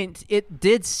point, it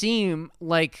did seem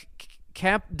like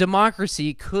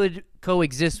democracy could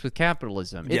coexist with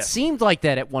capitalism. It seemed like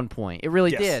that at one point. It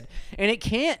really did. And it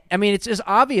can't. I mean, it's just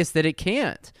obvious that it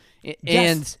can't.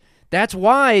 And that's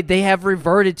why they have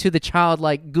reverted to the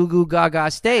childlike goo goo gaga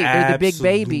state. They're the big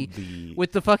baby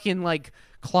with the fucking like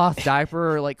cloth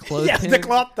diaper or like clothespin. The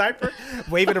cloth diaper,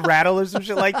 waving a rattle or some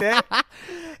shit like that.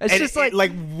 It's just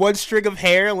like one string of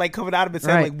hair like coming out of its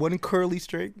head, like one curly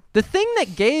string. The thing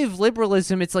that gave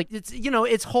liberalism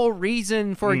its whole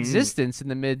reason for existence in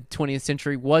the mid 20th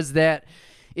century was that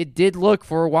it did look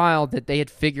for a while that they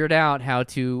had figured out how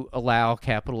to allow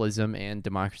capitalism and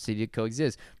democracy to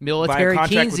coexist. Military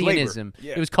Keynesianism.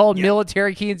 It was called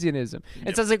military Keynesianism.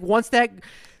 And so it's like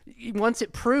once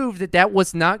it proved that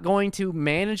was not going to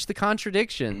manage the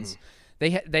contradictions,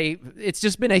 it's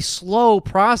just been a slow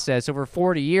process over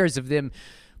 40 years of them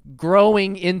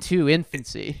growing into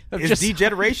infancy. Of It's just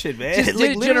degeneration, man. Just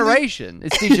Like, literally- degeneration.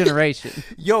 It's degeneration.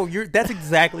 Yo, that's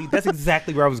exactly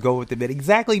where I was going with it, man.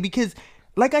 Exactly, because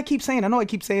like I keep saying, I know I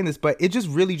keep saying this, but it just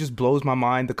really just blows my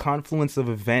mind, the confluence of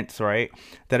events, right,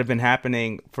 that have been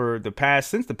happening for the past,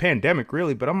 since the pandemic,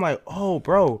 really. But I'm like, oh,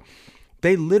 bro,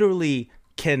 they literally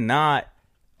not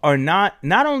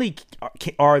only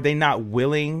are they not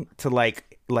willing to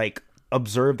like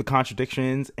observe the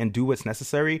contradictions and do what's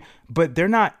necessary, but they're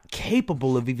not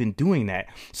capable of even doing that.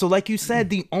 So like you said,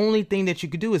 the only thing that you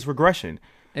could do is regression.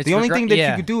 The only thing that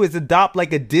you could do is adopt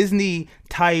like a Disney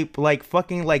type, like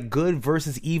fucking like good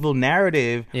versus evil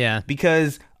narrative. Yeah.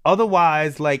 Because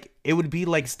otherwise, like it would be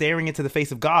like staring into the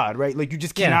face of God, right? Like you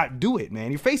just cannot do it,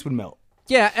 man. Your face would melt.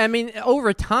 Yeah, I mean,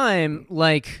 over time,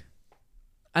 like,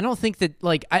 I don't think that,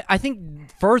 like, I think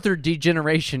further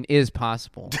degeneration is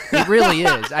possible. It really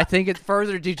is. I think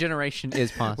further degeneration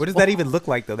is possible. What does that even look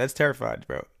like, though? That's terrifying,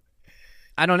 bro.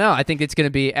 I don't know. I think it's going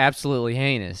to be absolutely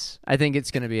heinous. I think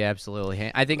it's going to be absolutely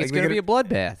heinous. I think it's going to be a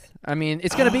bloodbath. I mean,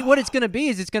 it's going to be, what it's going to be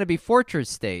is it's going to be fortress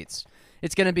states.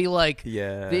 It's going to be like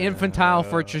the infantile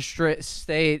fortress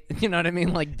state, you know what I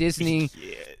mean? Like Disney.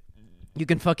 You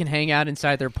can fucking hang out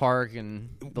inside their park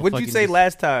and. What did you say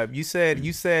last time? You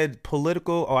said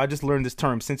political. Oh, I just learned this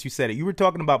term since you said it. You were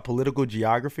talking about political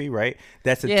geography, right?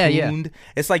 That's attuned. Yeah.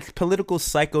 It's like political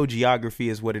psychogeography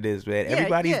is what it is, man. Yeah,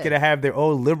 everybody's gonna have their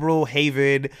own liberal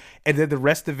haven, and then the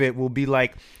rest of it will be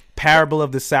like Parable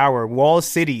of the Sour, wall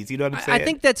cities. You know what I'm saying? I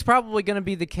think that's probably going to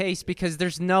be the case because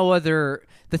there's no other.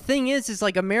 The thing is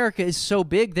like America is so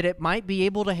big that it might be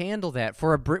able to handle that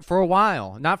for a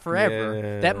while, not forever.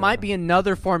 Yeah. That might be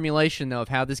another formulation though of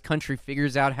how this country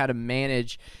figures out how to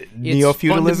manage its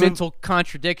fundamental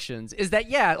contradictions. Is that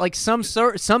like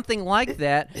something like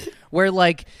that, where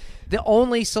like. The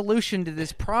only solution to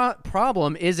this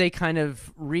problem is a kind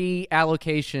of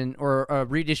reallocation or a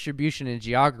redistribution in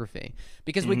geography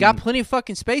because we got plenty of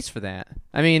fucking space for that.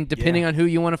 I mean, depending on who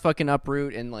you want to fucking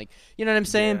uproot and like, you know what I'm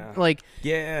saying? Yeah. Like,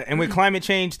 yeah. And with climate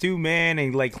change too, man,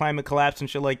 and like climate collapse and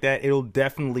shit like that, it'll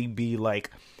definitely be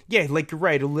like, yeah, like you're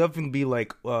right. It'll definitely be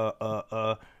like,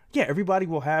 everybody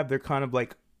will have their kind of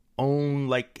like own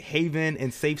like haven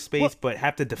and safe space, but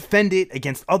have to defend it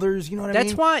against others. You know what I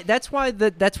mean? That's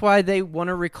why they want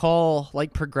to recall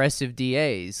like progressive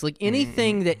DAs. Like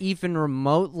anything that even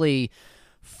remotely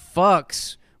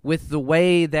fucks with the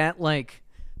way that like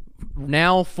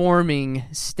now forming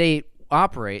state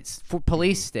operates for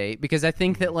police state, because I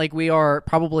think that like we are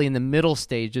probably in the middle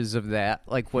stages of that,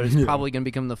 like what is probably going to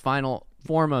become the final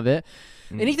form of it.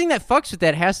 Anything that fucks with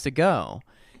that has to go.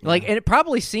 Like, and it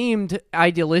probably seemed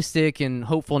idealistic and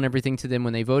hopeful and everything to them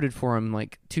when they voted for him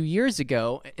like 2 years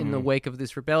ago in the wake of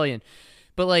this rebellion.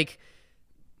 But like,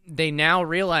 they now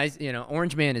realize, you know,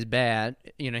 Orange Man is bad.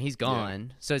 You know, he's gone.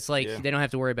 Yeah. So it's like they don't have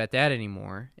to worry about that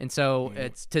anymore. And so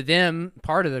it's to them,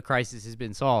 part of the crisis has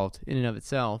been solved in and of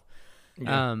itself.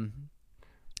 Yeah.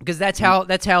 Because that's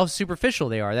how superficial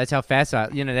they are. That's how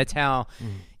facile. You know, that's how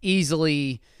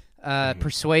easily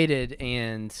persuaded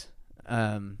and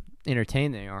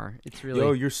entertained they are. It's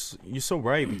really you're so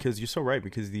right because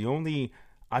the only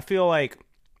I feel like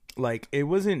it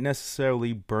wasn't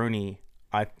necessarily Bernie,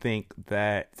 I think,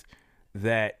 that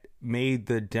made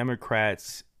the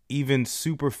Democrats even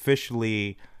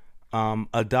superficially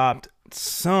adopt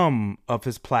some of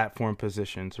his platform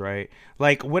positions, right?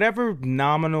 Like whatever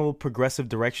nominal progressive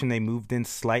direction they moved in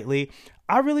slightly,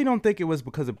 I really don't think it was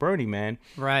because of Bernie, man.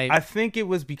 Right. I think it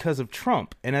was because of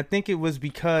Trump. And I think it was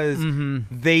because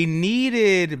they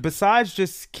needed, besides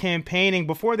just campaigning,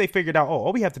 before they figured out,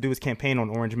 all we have to do is campaign on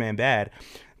Orange Man bad.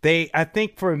 I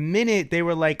think for a minute, they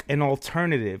were like an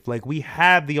alternative. Like, we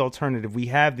have the alternative. We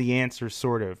have the answer,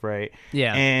 sort of, right?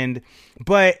 Yeah.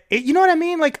 But you know what I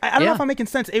mean? Like, I don't know if I'm making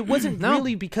sense. It wasn't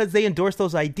really because they endorsed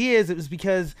those ideas. It was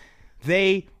because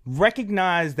they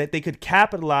recognized that they could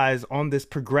capitalize on this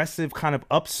progressive kind of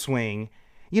upswing,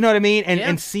 you know what I mean?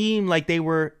 And seem like they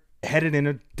were headed in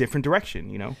a different direction,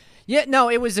 you know? Yeah, no,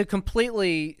 it was a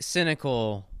completely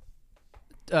cynical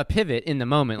pivot in the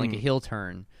moment, like a heel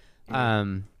turn.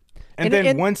 And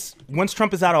then once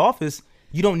Trump is out of office,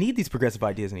 you don't need these progressive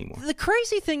ideas anymore. The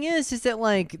crazy thing is that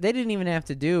like they didn't even have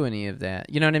to do any of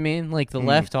that. You know what I mean? Like the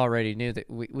left already knew that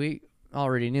we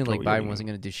already knew like Biden wasn't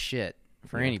going to do shit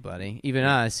for anybody, even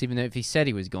us. Even though if he said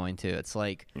he was going to, it's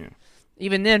like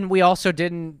even then we also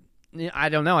didn't. I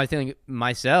don't know. I think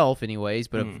myself, anyways,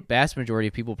 but a vast majority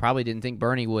of people probably didn't think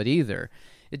Bernie would either.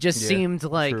 It just seemed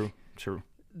like true.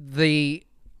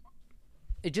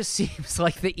 It just seems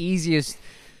like the easiest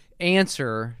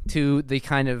answer to the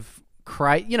kind of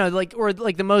like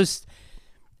the most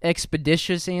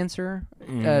expeditious answer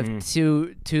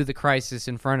to the crisis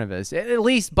in front of us. It at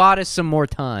least bought us some more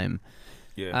time.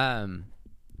 Yeah.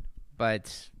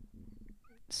 But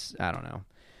I don't know.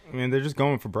 I mean, they're just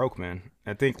going for broke, man.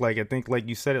 I think like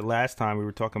you said it last time we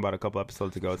were talking about a couple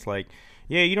episodes ago. It's like,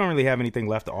 yeah, you don't really have anything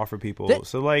left to offer people.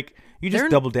 So like, you just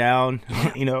double down,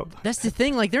 you know. That's the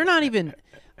thing. Like, they're not even.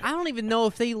 I don't even know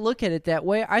if they look at it that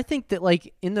way. I think that,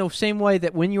 like, in the same way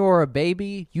that when you're a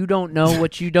baby, you don't know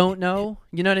what you don't know.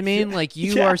 You know what I mean? Like,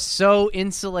 you are so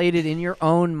insulated in your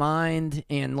own mind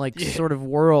and, like, sort of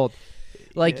world.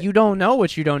 Like, you don't know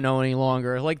what you don't know any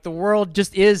longer. Like, the world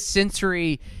just is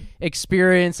sensory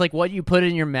experience, like what you put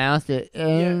in your mouth.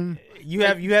 You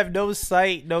have no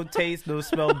sight, no taste, no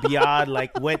smell beyond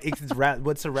like what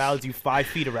surrounds you 5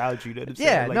 feet around you.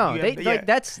 Yeah, like, like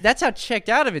that's how checked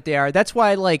out of it they are. That's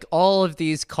why like all of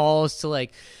these calls to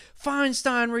like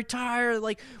Feinstein retire,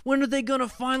 like when are they gonna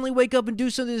finally wake up and do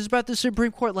something about the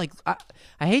Supreme Court? Like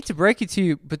I hate to break it to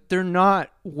you, but they're not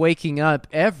waking up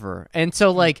ever, and so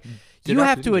like you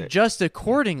have to adjust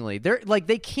accordingly. They're like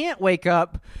they can't wake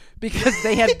up because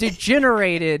they have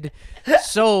degenerated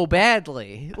so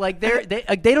badly. Like they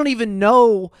don't even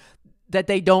know that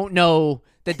they don't know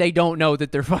that they don't know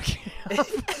that they're fucking up.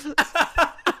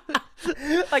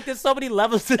 Like there's so many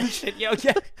levels to this shit, yo.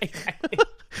 Yeah,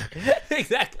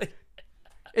 exactly.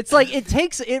 It's like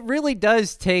it really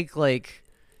does take like,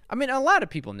 I mean, a lot of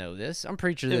people know this. I'm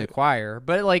preaching to the choir,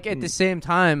 but like at the same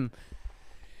time,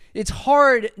 it's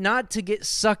hard not to get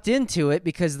sucked into it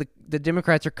because the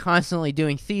Democrats are constantly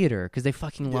doing theater because they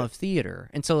fucking love theater.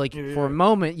 And so, like, for a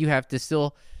moment, you have to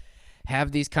still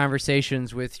have these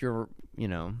conversations with your, you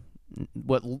know,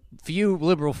 what few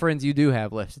liberal friends you do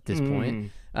have left at this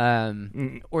point.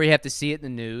 Or you have to see it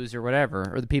in the news or whatever.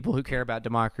 Or the people who care about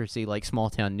democracy, like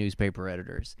small-town newspaper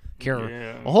editors, care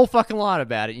a whole fucking lot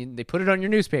about it. They put it on your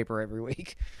newspaper every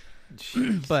week.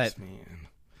 Jesus, but,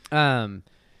 man.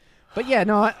 But yeah,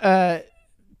 no.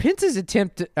 Pence's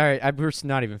attempt. All right, we're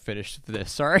not even finished with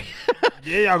this. Sorry.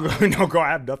 Yeah, go. I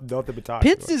have nothing but time.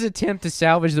 Pence's attempt to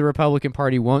salvage the Republican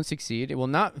Party won't succeed. It will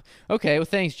not. Okay, well,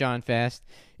 thanks, John Fast.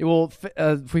 It will.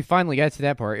 If we finally get to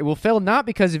that part, it will fail not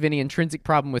because of any intrinsic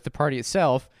problem with the party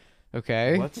itself.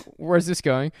 Okay, what? Where's this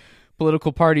going?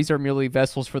 Political parties are merely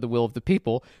vessels for the will of the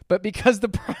people, but because the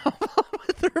problem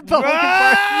with the Republican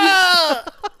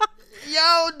Party.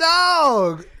 Yo,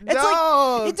 dog.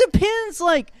 Like, it depends.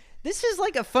 Like, this is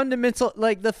like a fundamental,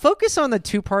 like the focus on the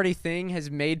two-party thing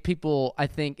has made people, I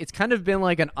think, it's kind of been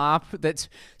like an op that's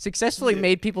successfully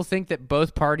made people think that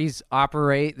both parties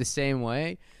operate the same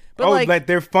way. But like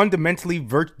they're fundamentally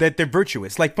that they're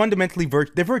virtuous, like fundamentally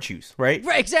they're virtues, right?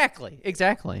 Right,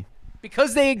 exactly.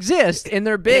 Because they exist and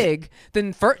they're big,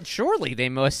 then surely they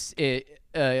must,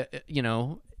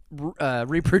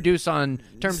 reproduce on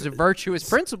terms of virtuous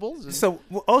principles. So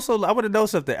also, I want to know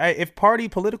something. If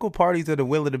political parties are the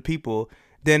will of the people,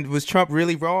 then was Trump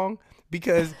really wrong?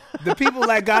 Because the people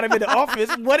that got him into office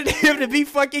wanted him to be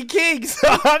fucking king. So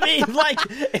I mean, like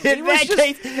in that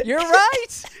case, you're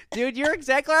right, dude. You're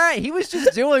exactly right. He was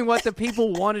just doing what the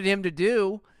people wanted him to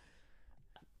do.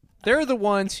 They're the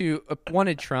ones who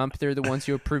wanted Trump. They're the ones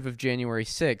who approve of January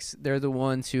 6th. They're the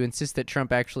ones who insist that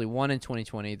Trump actually won in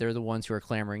 2020. They're the ones who are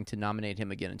clamoring to nominate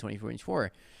him again in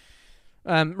 2024.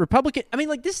 Republican, I mean,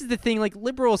 like, this is the thing. Like,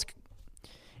 liberals,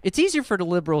 it's easier for the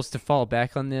liberals to fall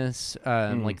back on this.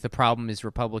 Like, the problem is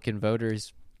Republican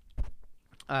voters.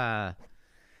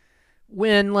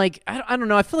 When, like, I don't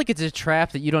know. I feel like it's a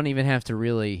trap that you don't even have to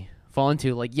really fall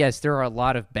into. Like, yes, there are a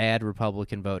lot of bad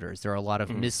Republican voters. There are a lot of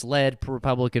misled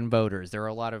Republican voters. There are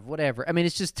a lot of whatever. I mean,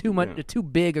 it's just too much, too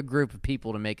big a group of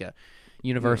people to make a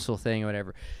universal thing or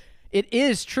whatever. It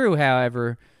is true,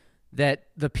 however, that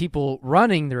the people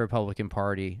running the Republican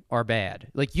Party are bad.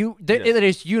 Like it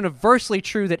is universally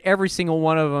true that every single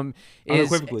one of them is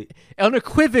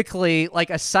unequivocally like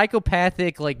a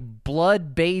psychopathic, like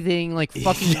blood bathing, like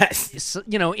fucking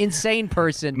insane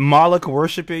person. Moloch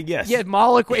worshiping, yes. Yeah,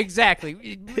 Moloch,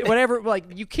 exactly. Whatever.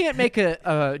 Like, you can't make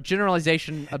a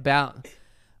generalization about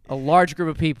a large group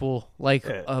of people, like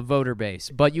a voter base,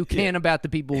 but you can about the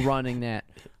people running that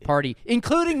party,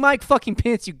 including Mike fucking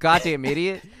Pence, you goddamn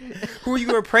idiot. Who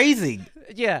you were praising.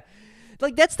 Yeah.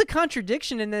 Like, that's the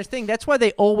contradiction in this thing. That's why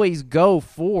they always go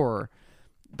for,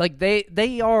 like,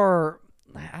 they are,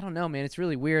 I don't know, man. It's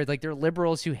really weird. Like, they're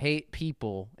liberals who hate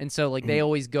people. And so, like, they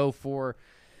always go for,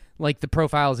 like, the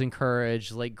profiles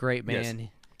encourage, like, great man. Yes.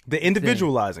 The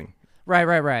individualizing. Thing.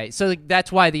 Right. So, like,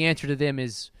 that's why the answer to them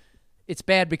is, it's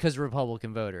bad because of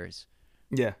Republican voters.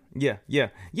 Yeah.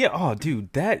 Oh,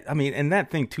 dude, and that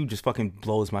thing too just fucking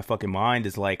blows my fucking mind.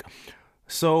 Is like,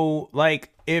 so like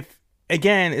if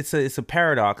again, it's a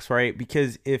paradox, right?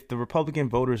 Because if the Republican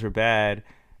voters are bad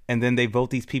and then they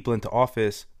vote these people into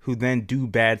office who then do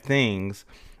bad things,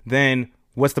 then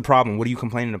what's the problem? What are you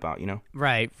complaining about, you know?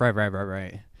 Right.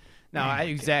 No,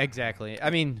 exactly. I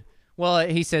mean, well,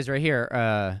 he says right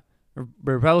here,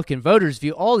 Republican voters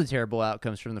view all the terrible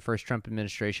outcomes from the first Trump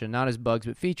administration not as bugs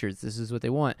but features. This is what they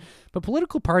want. But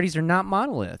political parties are not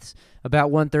monoliths.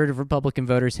 About 1/3 of Republican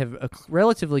voters have a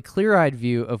relatively clear-eyed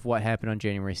view of what happened on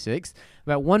January 6th.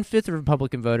 About 1/5 of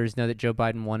Republican voters know that Joe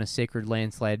Biden won a sacred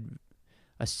landslide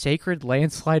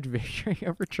victory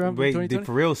over Trump in 2020.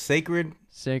 For real, sacred?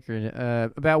 Sacred.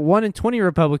 About 1 in 20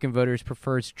 Republican voters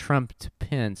prefers Trump to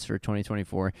Pence for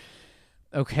 2024.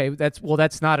 Okay, that's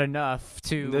not enough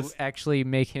to actually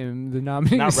make him the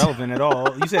nominee. Not relevant at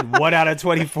all. You said 1 out of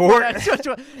 24?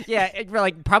 Yeah,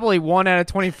 like probably 1 out of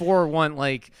 24 want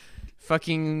like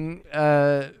fucking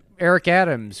Eric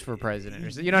Adams for president.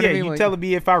 Or, you know what I mean? You telling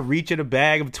me if I reach in a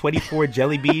bag of 24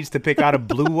 jelly beans to pick out a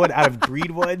blue one out of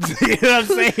green ones? You know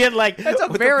what I'm saying? Like that's a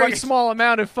very small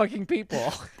amount of fucking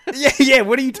people. Yeah.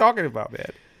 What are you talking about,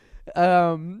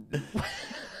 man?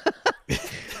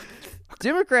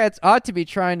 Democrats ought to be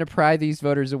trying to pry these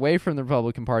voters away from the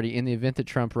Republican Party in the event that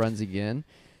Trump runs again.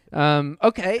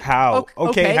 Okay. How?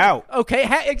 Okay, how? Okay,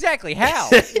 exactly.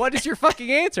 How? What is your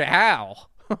fucking answer? How?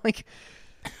 Like,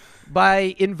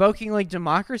 by invoking, like,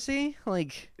 democracy?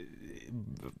 Like,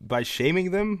 by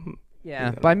shaming them? Yeah,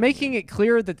 by making it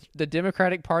clear that the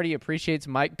Democratic Party appreciates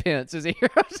Mike Pence as a hero.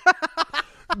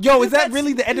 Yo, is that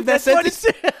really the end of that sentence?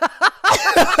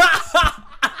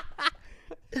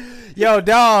 Yo,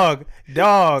 dog,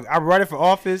 I'm running for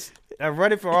office.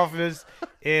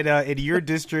 In your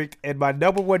district, and my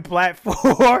number one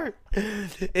platform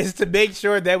is to make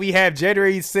sure that we have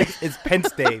January 6th is Pence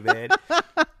Day, man.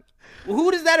 Who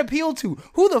does that appeal to?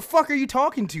 Who the fuck are you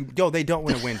talking to? Yo, they don't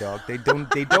want to win, dog. They don't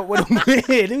want to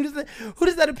win. Who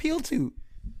does that appeal to?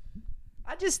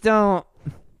 I just don't.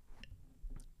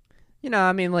 You know,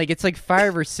 I mean, like, it's like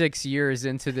 5 or 6 years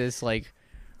into this, like,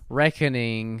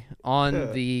 reckoning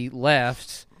on the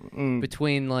left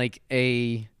between like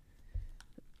a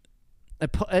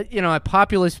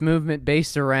populist movement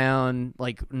based around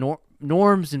like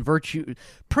norms and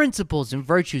principles and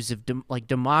virtues of like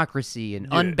democracy and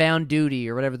unbound duty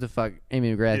or whatever the fuck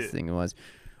Amy McGrath's thing was,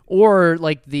 or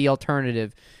like the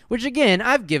alternative, which again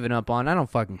I've given up on. I don't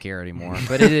fucking care anymore.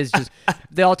 But it is just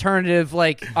the alternative,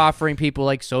 like offering people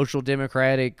like social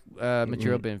democratic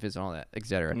material benefits and all that,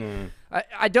 etc.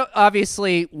 I don't.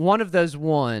 Obviously, one of those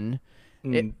won.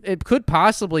 It could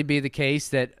possibly be the case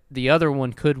that the other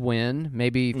one could win.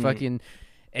 Maybe fucking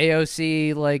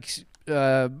AOC, like,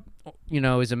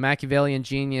 is a Machiavellian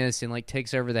genius and like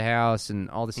takes over the House and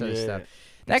all this other stuff.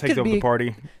 That could be the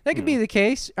party. That could be the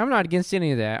case. I'm not against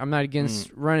any of that. I'm not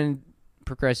against running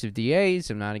progressive DAs.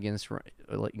 I'm not against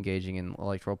engaging in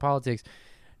electoral politics.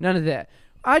 None of that.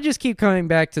 I just keep coming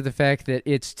back to the fact that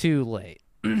it's too late.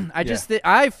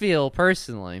 I feel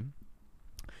personally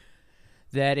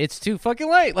that it's too fucking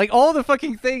late. Like all the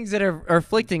fucking things that are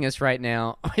afflicting us right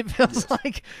now, it feels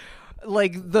like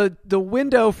the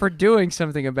window for doing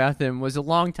something about them was a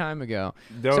long time ago.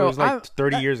 No, so it was like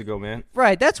 30 years ago, man.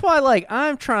 Right. That's why like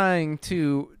I'm trying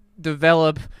to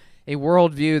develop a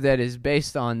worldview that is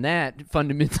based on that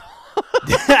fundamental.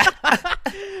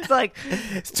 Like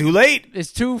it's too late.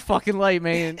 It's too fucking late,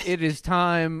 man. It is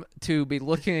time to be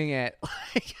looking at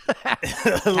like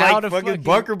how to fucking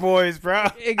bunker boys, bro.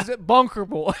 Bunker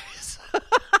boys.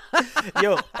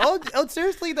 Yo,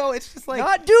 seriously though, it's just like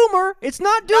not doomer. It's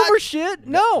not doomer shit.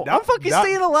 No, I'm fucking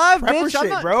staying alive, bitch. I'm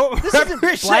not, bro. This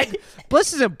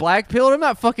isn't black pilled. I'm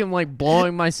not fucking like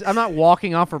blowing my. I'm not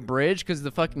walking off a bridge because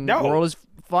the fucking world is.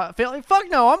 Fuck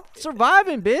no, I'm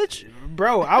surviving, bitch.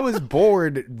 Bro, I was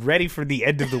born ready for the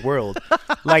end of the world.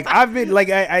 Like I've been like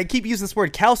I keep using this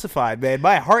word calcified, man.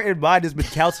 My heart and mind has been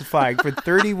calcifying for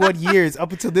 31 years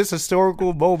up until this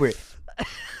historical moment.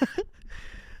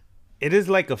 It is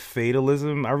like a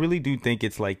fatalism. I really do think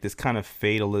it's like this kind of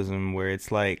fatalism where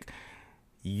it's like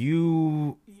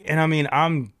and I mean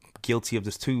I'm guilty of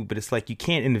this too, but it's like you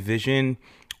can't envision,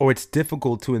 or it's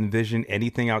difficult to envision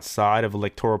anything outside of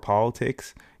electoral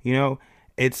politics. You know,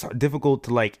 it's difficult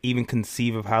to like even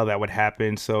conceive of how that would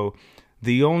happen. So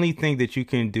the only thing that you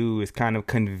can do is kind of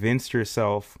convince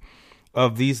yourself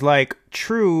of these like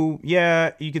true,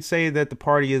 you could say that the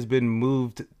party has been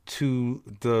moved to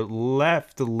the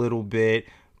left a little bit,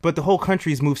 but the whole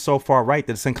country's moved so far right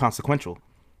that it's inconsequential,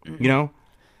 you know?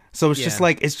 So it's just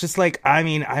like, I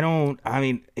mean,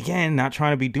 again, not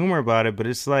trying to be doomer about it, but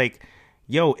it's like,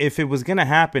 yo, if it was gonna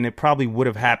happen, it probably would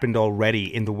have happened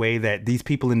already in the way that these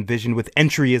people envisioned with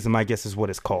entryism, I guess is what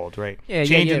it's called, right?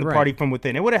 Changing the party from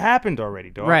within. It would have happened already,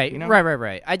 dog. Right, you know?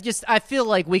 right. I feel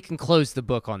like we can close the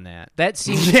book on that. That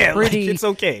seems Yeah, pretty. like, it's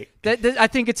okay. I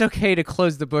think it's okay to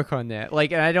close the book on that.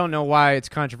 Like, and I don't know why it's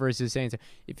controversial saying so.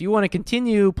 If you want to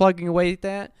continue plugging away at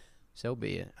that, so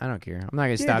be it. I don't care. I'm not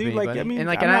gonna stop dude, anybody. like, I mean, and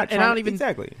like, I'm and not I don't trying to- even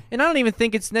exactly. And I don't even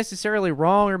think it's necessarily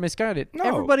wrong or misguided. No.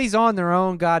 Everybody's on their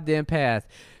own goddamn path.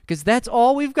 Because that's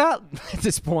all we've got at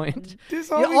this point. That's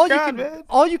all Yeah, we got, man.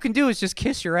 all you can do is just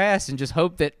kiss your ass and just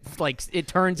hope that like it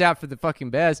turns out for the fucking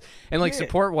best and like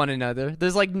support one another.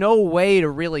 There's like no way to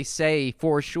really say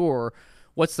for sure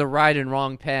what's the right and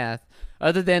wrong path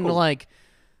other than like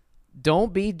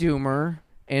don't be doomer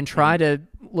and try to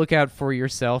look out for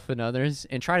yourself and others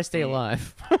and try to stay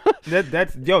alive.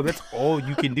 That's all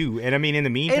you can do. And I mean, in the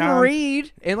meantime, and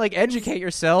read and like educate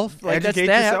yourself. Like educate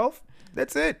that's yourself.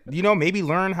 That's it. You know, maybe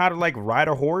learn how to like ride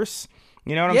a horse.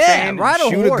 You know what I'm Yeah, saying? ride a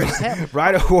Shoot horse. gun-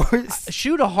 ride a horse.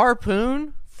 Shoot a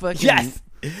harpoon. Fucking Yes.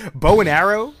 Bow and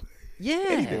arrow. Yeah,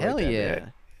 Anything hell like that, yeah.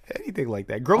 man. Anything like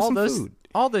that. Grow All some those, food.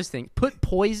 all those things. Put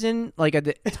poison like at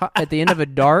the end of a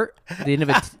dart, the end of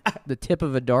the tip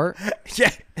of a dart.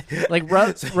 Yeah. Like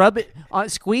rub it.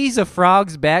 Squeeze a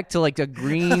frog's back till like a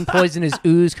green poisonous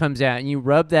ooze comes out, and you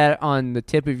rub that on the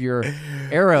tip of your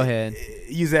arrowhead.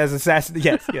 Use it as assassin.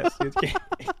 Yes.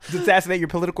 Assassinate your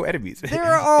political enemies. There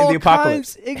are all in the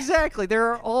apocalypse. kinds. Exactly. There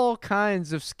are all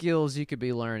kinds of skills you could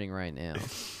be learning right now.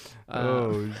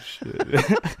 Oh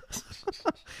shit.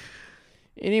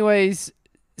 Anyways,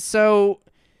 so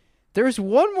there's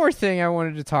one more thing I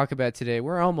wanted to talk about today.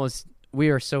 We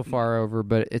are so far over,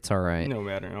 but it's all right. No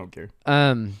matter. I don't care.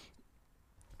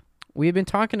 We had been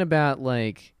talking about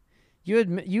like you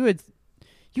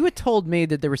had told me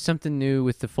that there was something new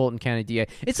with the Fulton County DA.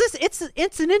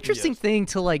 It's an interesting thing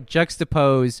to like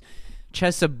juxtapose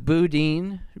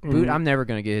Chesaboudin. I'm never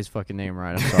gonna get his fucking name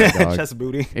right. I'm sorry, dog.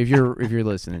 Chesaboudin. If you're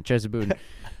listening, Chesaboudin.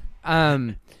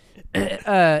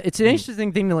 It's an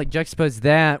interesting thing to like juxtapose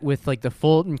that with like the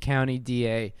Fulton County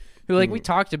DA, who like we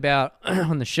talked about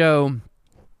on the show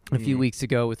a few weeks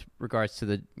ago with regards to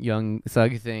the Young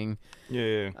Thug thing.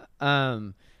 Yeah.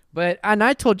 But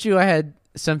I told you I had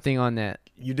something on that.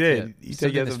 You did. You said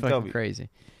Something you had that's something to tell fucking me. crazy.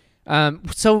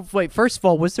 So wait, first of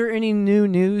all, was there any new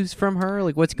news from her?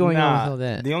 Like, what's going on with all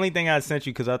that? The only thing I sent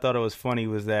you because I thought it was funny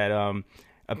was that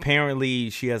apparently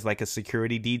she has like a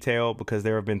security detail because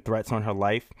there have been threats on her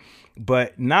life,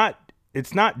 but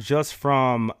it's not just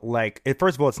from like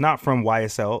first of all, it's not from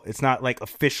YSL. It's not like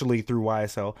officially through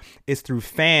YSL. It's through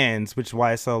fans, which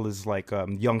YSL is like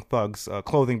Young Thug's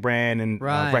clothing brand and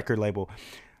record label.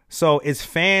 So it's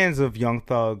fans of Young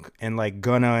Thug and like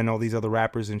Gunna and all these other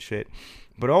rappers and shit.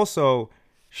 But also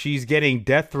she's getting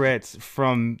death threats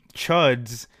from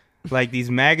chuds, like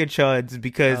these MAGA chuds,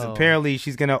 because apparently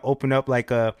she's going to open up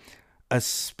like a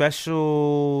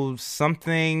special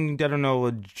something, I don't know,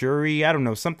 a jury, I don't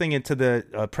know, something into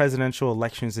the presidential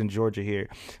elections in Georgia here.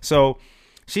 So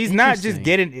she's not just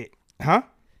getting it. Huh?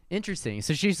 Interesting.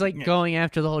 So she's like going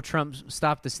after the whole Trump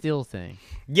stop the steal thing.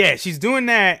 Yeah, she's doing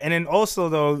that. And then also,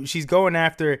 though, she's going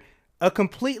after a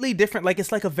completely different, like,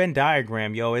 it's like a Venn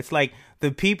diagram, yo. It's like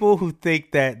the people who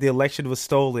think that the election was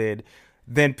stolen,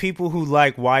 then people who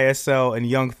like YSL and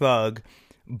Young Thug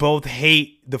both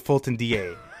hate the Fulton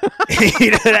DA.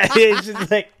 You know what I mean? It's just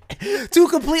like two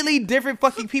completely different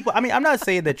fucking people. I mean, I'm not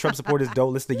saying that Trump supporters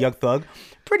don't listen to Young Thug.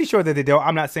 Pretty sure that they don't.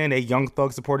 I'm not saying that Young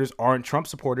Thug supporters aren't Trump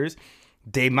supporters.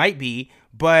 They might be,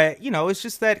 but you know, it's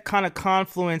just that kind of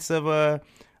confluence of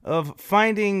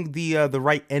finding the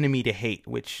right enemy to hate,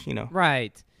 which, you know.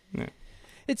 Right. Yeah.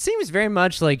 It seems very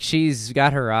much like she's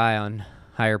got her eye on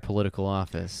higher political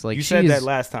office. Like You said that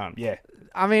last time, yeah.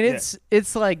 I mean,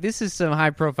 it's like this is some high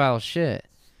profile shit.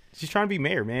 She's trying to be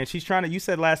mayor, man. She's trying to. You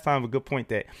said last time a good point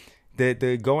that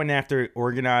the going after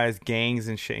organized gangs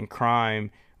and shit and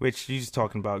crime, which she's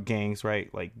talking about gangs,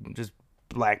 right? Like just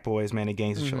black boys, man, and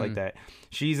gangs and shit like that.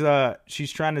 She's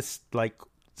trying to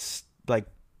like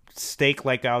stake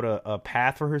like out a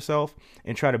path for herself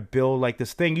and try to build like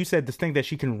this thing. You said this thing that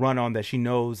she can run on that she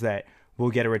knows that will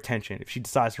get her attention if she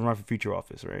decides to run for future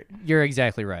office, right? You're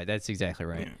exactly right. That's exactly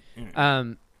right.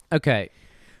 Okay.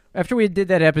 After we did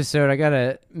that episode, I got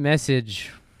a message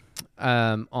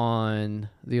on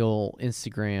the old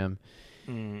Instagram.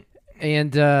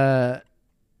 And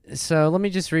so let me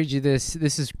just read you this.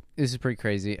 This is pretty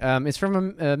crazy. It's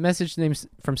from a message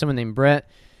from someone named Brett.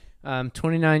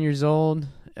 29 years old,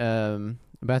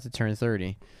 about to turn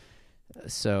 30.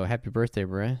 So happy birthday,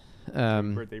 Brett.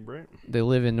 Happy birthday, Brett. They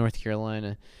live in North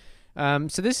Carolina.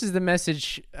 So this is the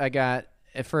message I got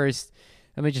at first.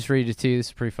 Let me just read it to you. This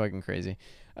is pretty fucking crazy.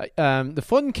 The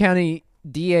Fulton County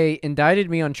DA indicted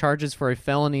me on charges for a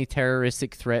felony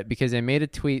terroristic threat because I made a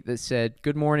tweet that said,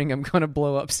 "Good morning, I'm going to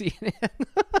blow up CNN."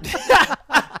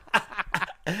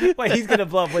 Wait, he's gonna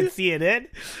blow up with CNN?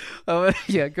 Oh,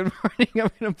 yeah, good morning,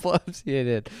 I'm going to blow up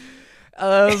CNN.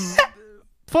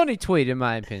 Funny tweet, in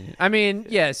my opinion. I mean,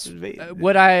 yes.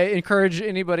 Would I encourage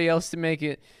anybody else to make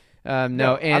it?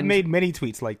 No. And I've made many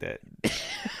tweets like that.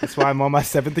 That's why I'm on my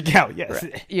 7th account. Yes.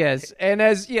 Yes. And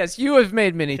you have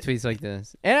made many tweets like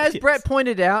this. And as Brett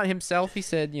pointed out himself, he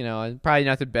said, probably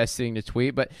not the best thing to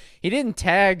tweet, but he didn't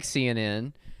tag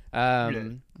CNN,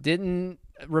 didn't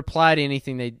reply to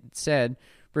anything they said.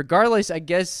 Regardless, I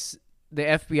guess the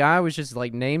FBI was just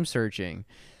like name searching.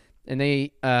 And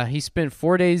he spent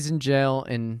 4 days in jail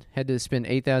and had to spend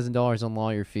 $8,000 on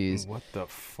lawyer fees. What the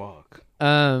fuck?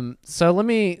 So let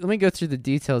me go through the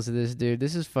details of this dude.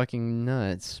 This is fucking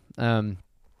nuts.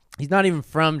 He's not even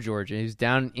from Georgia. He's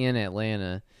down in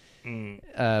Atlanta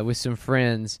with some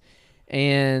friends.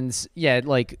 And yeah,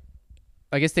 like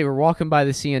I guess they were walking by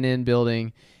the CNN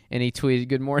building and he tweeted,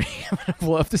 "Good morning, I'm gonna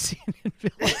blow up the CNN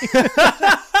building."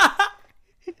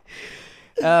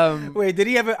 Wait, did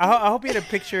he have I hope he had a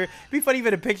picture. It'd be funny if he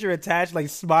had a picture attached, like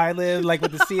smiling, like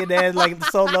with the CNN, like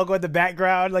the Soul logo in the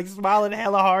background, like smiling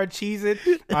hella hard, cheesing.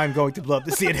 "I'm going to blow up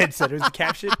the CNN Center" is the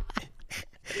caption.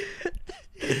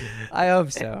 I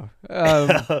hope so.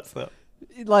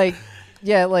 Like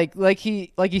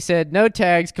he said, no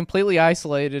tags, completely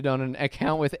isolated on an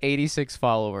account with 86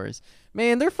 followers.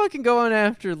 Man, they're fucking going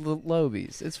after the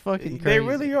Lobies. It's fucking crazy. They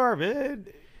really are, man.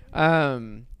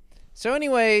 So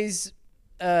anyways,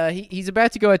 he's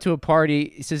about to go out to a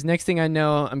party. He says, "Next thing I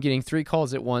know, I'm getting 3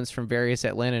 calls at once from various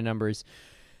Atlanta numbers."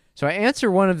 So I answer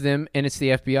one of them, and it's the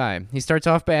FBI. He starts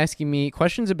off by asking me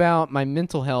questions about my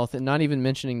mental health and not even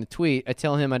mentioning the tweet. I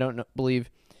tell him I don't believe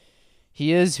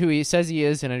he is who he says he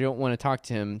is, and I don't want to talk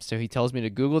to him. So he tells me to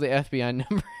Google the FBI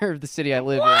number of the city I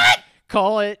live in,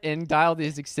 call it, and dial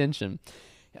his extension.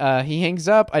 He hangs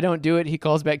up. I don't do it. He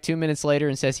calls back 2 minutes later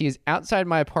and says he is outside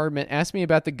my apartment, asks me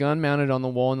about the gun mounted on the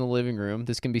wall in the living room.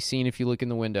 This can be seen if you look in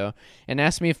the window. And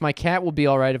asks me if my cat will be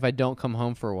all right if I don't come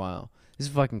home for a while. This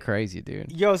is fucking crazy,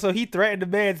 dude. Yo, so he threatened a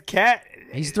man's cat?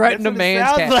 He's threatened a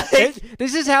man's cat. Like.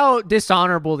 This is how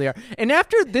dishonorable they are. And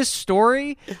after this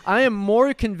story, I am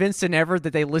more convinced than ever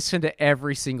that they listen to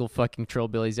every single fucking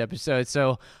Trillbillies episode.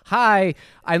 So, hi,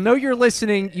 I know you're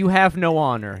listening. You have no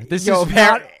honor. This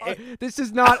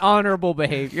is not honorable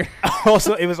behavior.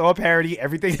 Also, it was all parody.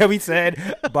 Everything that we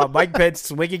said about Mike Pence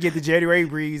swinging in the January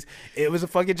breeze, it was a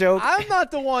fucking joke. I'm not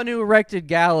the one who erected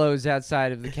gallows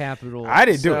outside of the Capitol. I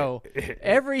didn't do it.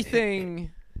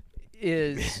 Everything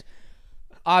is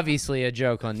obviously a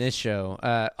joke on this show.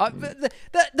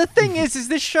 The thing is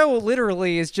this show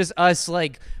literally is just us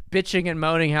like bitching and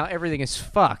moaning how everything is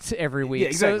fucked every week. Yeah,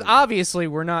 exactly. So obviously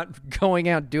we're not going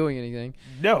out doing anything.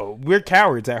 No, we're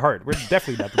cowards at heart. We're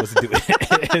definitely not supposed to do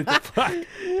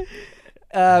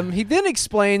it. He then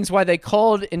explains why they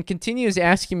called and continues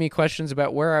asking me questions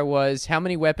about where I was, how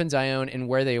many weapons I own, and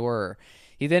where they were.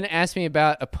 He then asked me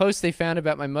about a post they found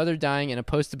about my mother dying and a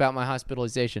post about my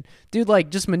hospitalization. Dude, like,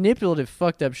 just manipulative,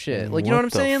 fucked up shit. Like, you know what I'm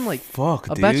saying? Like, fuck,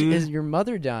 about dude? your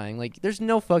mother dying. Like, there's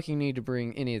no fucking need to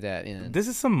bring any of that in. This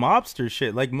is some mobster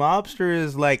shit. Like, mobster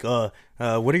is like, what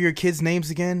are your kids'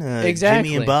 names again? Exactly.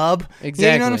 Jimmy and Bob? Exactly.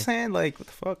 Yeah, you know what I'm saying? Like, what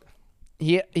the fuck?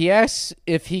 He asks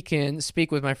if he can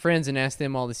speak with my friends and ask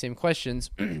them all the same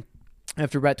questions.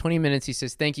 After about 20 minutes, he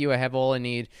says, "Thank you, I have all I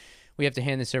need. We have to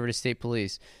hand this over to state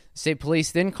police." State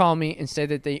police then call me and say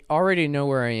that they already know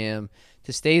where I am,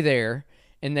 to stay there,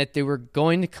 and that they were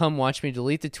going to come watch me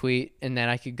delete the tweet and that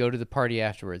I could go to the party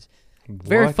afterwards.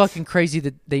 Very fucking crazy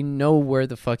that they know where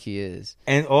the fuck he is.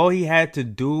 And all he had to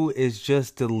do is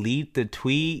just delete the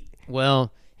tweet?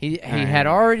 Well, he had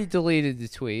already deleted the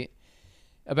tweet.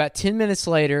 About 10 minutes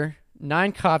later,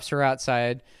 9 cops are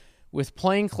outside with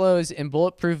plain clothes and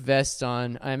bulletproof vests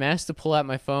on. I'm asked to pull out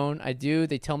my phone. I do.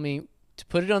 They tell me to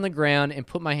put it on the ground and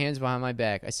put my hands behind my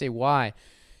back. I say, "Why?"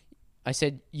 I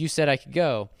said, "You said I could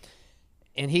go."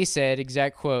 And he said,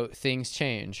 exact quote, "Things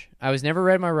change. I was never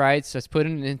read my rights. I was put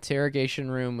in an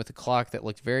interrogation room with a clock that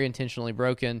looked very intentionally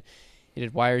broken. It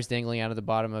had wires dangling out of the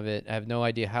bottom of it. I have no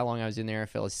idea how long I was in there. I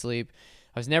fell asleep.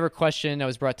 I was never questioned. I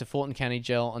was brought to Fulton County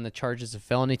Jail on the charges of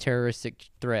felony terroristic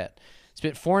threat.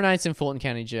 Spent 4 nights in Fulton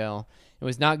County Jail and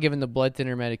was not given the blood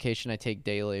thinner medication I take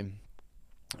daily."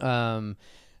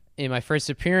 In my first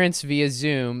appearance via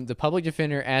Zoom, the public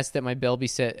defender asked that my bail be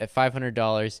set at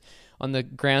 $500 on the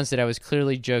grounds that I was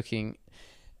clearly joking,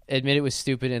 admit it was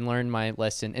stupid, and learned my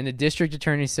lesson. And the district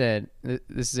attorney said,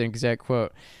 this is an exact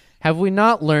quote, Have we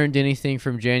not learned anything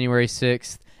from January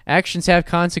 6th? Actions have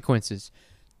consequences.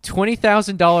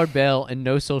 $20,000 bail and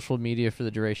no social media for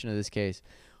the duration of this case.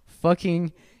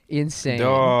 Fucking insane.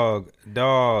 Dog.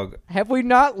 Have we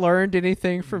not learned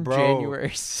anything from Bro, January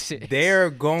 6th?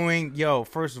 They're going,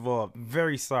 first of all,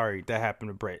 very sorry that happened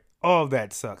to Brett. All of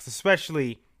that sucks,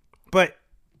 especially, but,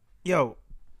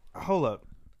 hold up.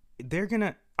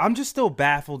 I'm just still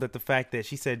baffled at the fact that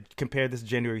she said compare this to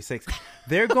January 6th.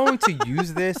 They're going to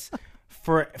use this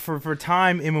for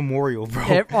time immemorial,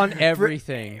 bro. On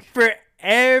everything. For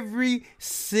every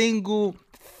single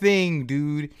thing,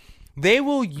 dude. They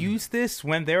will use this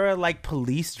when there are like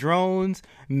police drones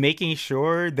making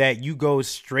sure that you go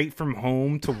straight from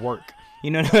home to work.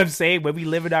 You know what I'm saying? When we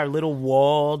live in our little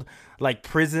walled like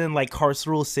prison, like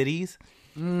carceral cities.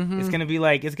 Mm-hmm. It's gonna be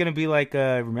like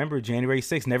remember January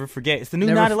 6th, never forget. It's the new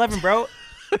 9/11, bro.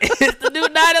 It's the new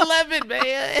 9/11,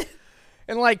 man.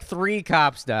 And like 3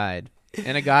 cops died.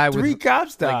 And a guy with 3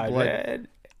 cops like, died, man.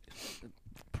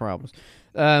 Problems.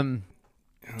 Oh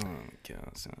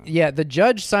God, son. Yeah, the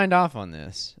judge signed off on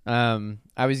this. I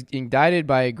was indicted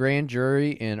by a grand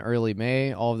jury in early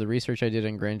May. All of the research I did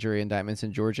on grand jury indictments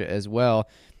in Georgia as well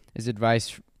is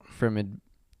advice from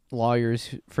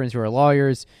lawyers, friends who are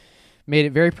lawyers. Made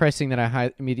it very pressing that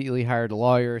I immediately hired a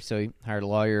lawyer. So he hired a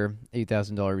lawyer,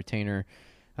 $8,000 retainer.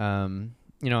 I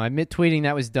admit tweeting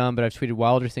that was dumb, but I've tweeted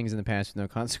wilder things in the past with no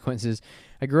consequences.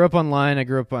 I grew up online. I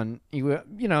grew up on,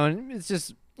 and it's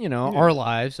just, our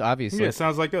lives, obviously. Yeah, it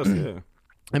sounds like us, yeah.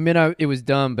 I mean, it was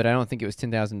dumb, but I don't think it was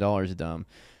 $10,000 dumb.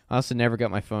 I also never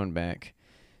got my phone back.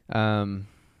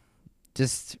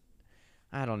 Just,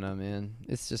 I don't know, man.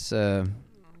 It's just,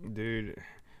 dude,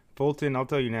 Fulton, I'll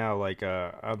tell you now, like,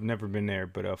 I've never been there,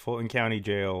 but Fulton County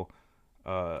Jail,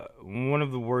 one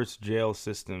of the worst jail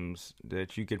systems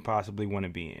that you could possibly want to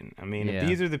be in. I mean, if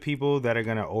these are the people that are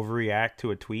going to overreact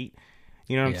to a tweet,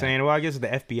 you know what I'm saying? Well, I guess the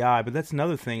FBI, but that's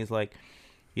another thing is, like,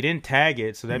 you didn't tag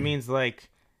it, so that means, like,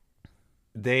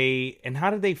 and how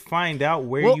did they find out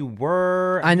where you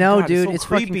were? I know, dude. It's It's so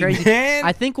creepy, fucking crazy. man.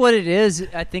 I think what it is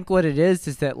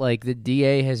is that like the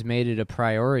DA has made it a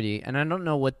priority, and I don't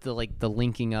know what the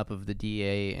linking up of the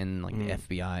DA and like the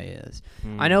FBI is.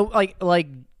 I know like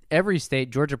every state,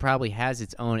 Georgia probably has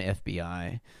its own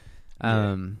FBI,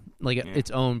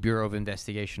 its own Bureau of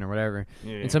Investigation or whatever.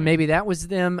 Yeah. And so maybe that was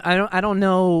them. I don't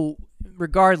know.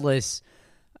 Regardless,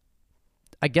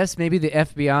 I guess maybe the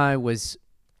FBI was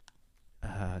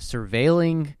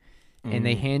surveilling, and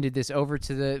they handed this over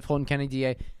to the Fulton County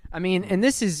DA. I mean, and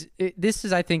this is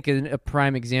I think a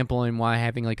prime example in why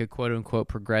having like a quote unquote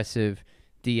progressive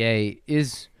DA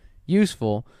is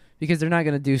useful, because they're not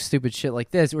going to do stupid shit like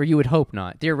this, or you would hope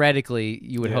not. Theoretically,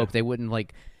 you would hope they wouldn't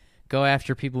like go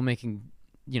after people making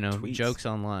tweets, jokes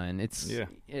online. I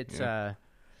don't know.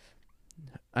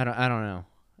 I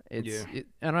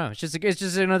don't know. It's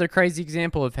just another crazy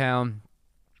example of how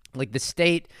like the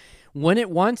state, when it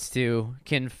wants to,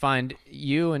 can find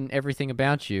you and everything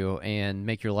about you and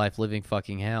make your life living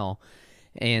fucking hell.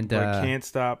 And can't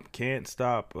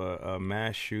stop a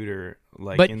mass shooter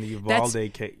like in the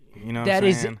Uvalde case. You know what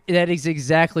I'm saying? That is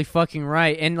exactly fucking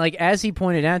right. And like as he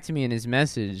pointed out to me in his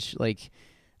message, like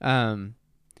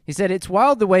he said it's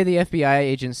wild the way the FBI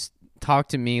agents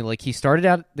talked to me. Like he started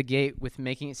out the gate with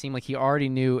making it seem like he already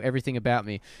knew everything about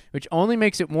me, which only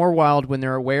makes it more wild when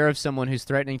they're aware of someone who's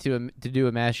threatening to do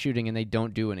a mass shooting and they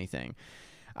don't do anything.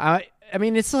 I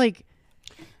mean, it's like,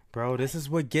 bro, this is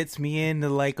what gets me into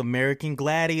like American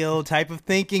Gladio type of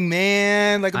thinking,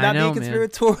 man. Like I'm not being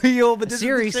conspiratorial, but this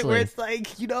seriously, is the shit where it's like,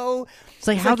 it's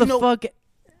like how the fuck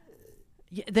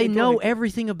they know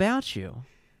everything about you.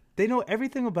 They know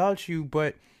everything about you,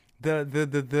 but the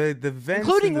events,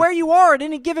 including where you are at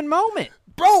any given moment.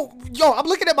 Bro, I'm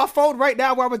looking at my phone right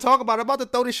now where I'm talking about. I'm about to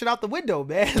throw this shit out the window,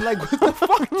 man. Like, what the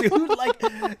fuck, dude? Like,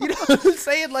 you know what I'm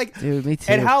saying? Like, dude, me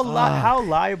too. And how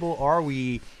liable are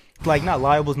we? Like, not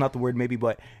liable is not the word, maybe,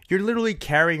 but you're literally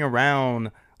carrying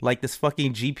around like this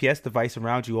fucking GPS device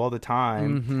around you all the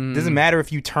time. Mm-hmm. Doesn't matter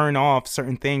if you turn off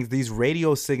certain things. These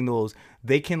radio signals,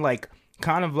 they can like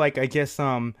kind of like, I guess,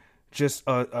 just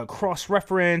a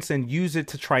cross-reference and use it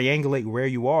to triangulate where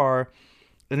you are.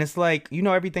 And it's like, you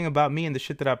know everything about me and the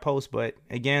shit that I post, but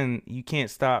again, you can't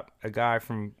stop a guy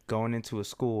from going into a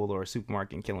school or a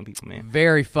supermarket and killing people, man.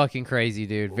 Very fucking crazy,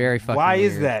 dude. Very fucking Why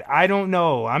weird. Is that? I don't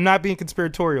know. I'm not being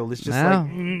conspiratorial. It's just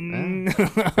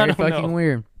very fucking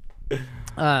weird.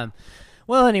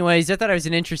 Well, anyways, I thought it was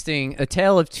a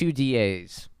tale of two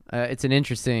DAs. It's an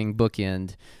interesting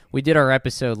bookend. We did our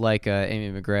episode like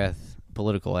Amy McGrath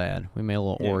political ad. We made a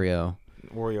little Oreo.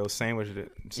 Oreo sandwiched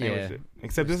it. Yeah.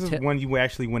 Except this is one you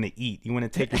actually want to eat. You want to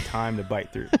take your time to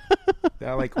bite through.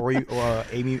 I like Oreo.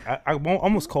 Amy, I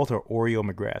almost called her Oreo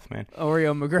McGrath, man.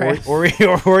 Oreo McGrath.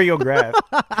 Oreo Grath.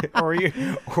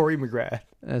 Oreo McGrath.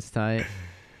 That's tight.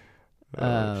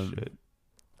 Shit.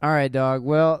 All right, dog.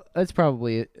 Well, that's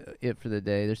probably it for the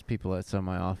day. There's people outside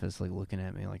my office like looking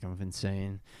at me like I'm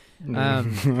insane.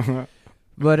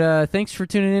 But thanks for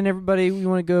tuning in, everybody. We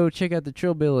want to go check out the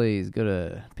Trillbillies. Go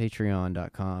to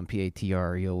patreon.com,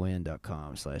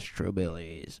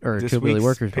 patreon.com/Trillbillies. Or This Trillbilly week's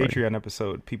Workers Party. Patreon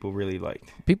episode, people really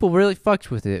liked. People really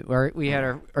fucked with it. We had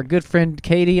our good friend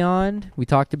Katie on. We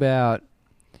talked about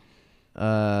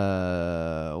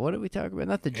what did we talk about?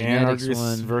 Not the genetics Anarchists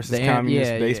one versus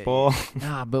communist baseball.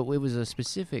 Nah, but it was a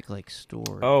specific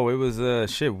story. Oh, it was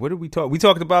shit. What did we talk? We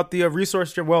talked about the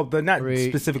resource. Well, not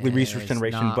specifically resource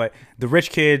generation, but the rich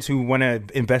kids who want to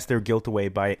invest their guilt away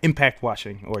by impact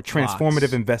watching or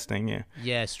transformative investing. Yeah.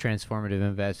 Yes, transformative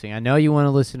investing. I know you want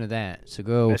to listen to that, so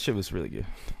go. That shit was really good.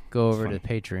 Go over to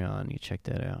Patreon. You check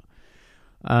that out.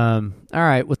 All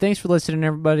right. Well, thanks for listening,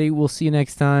 everybody. We'll see you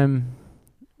next time.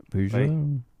 Peace out.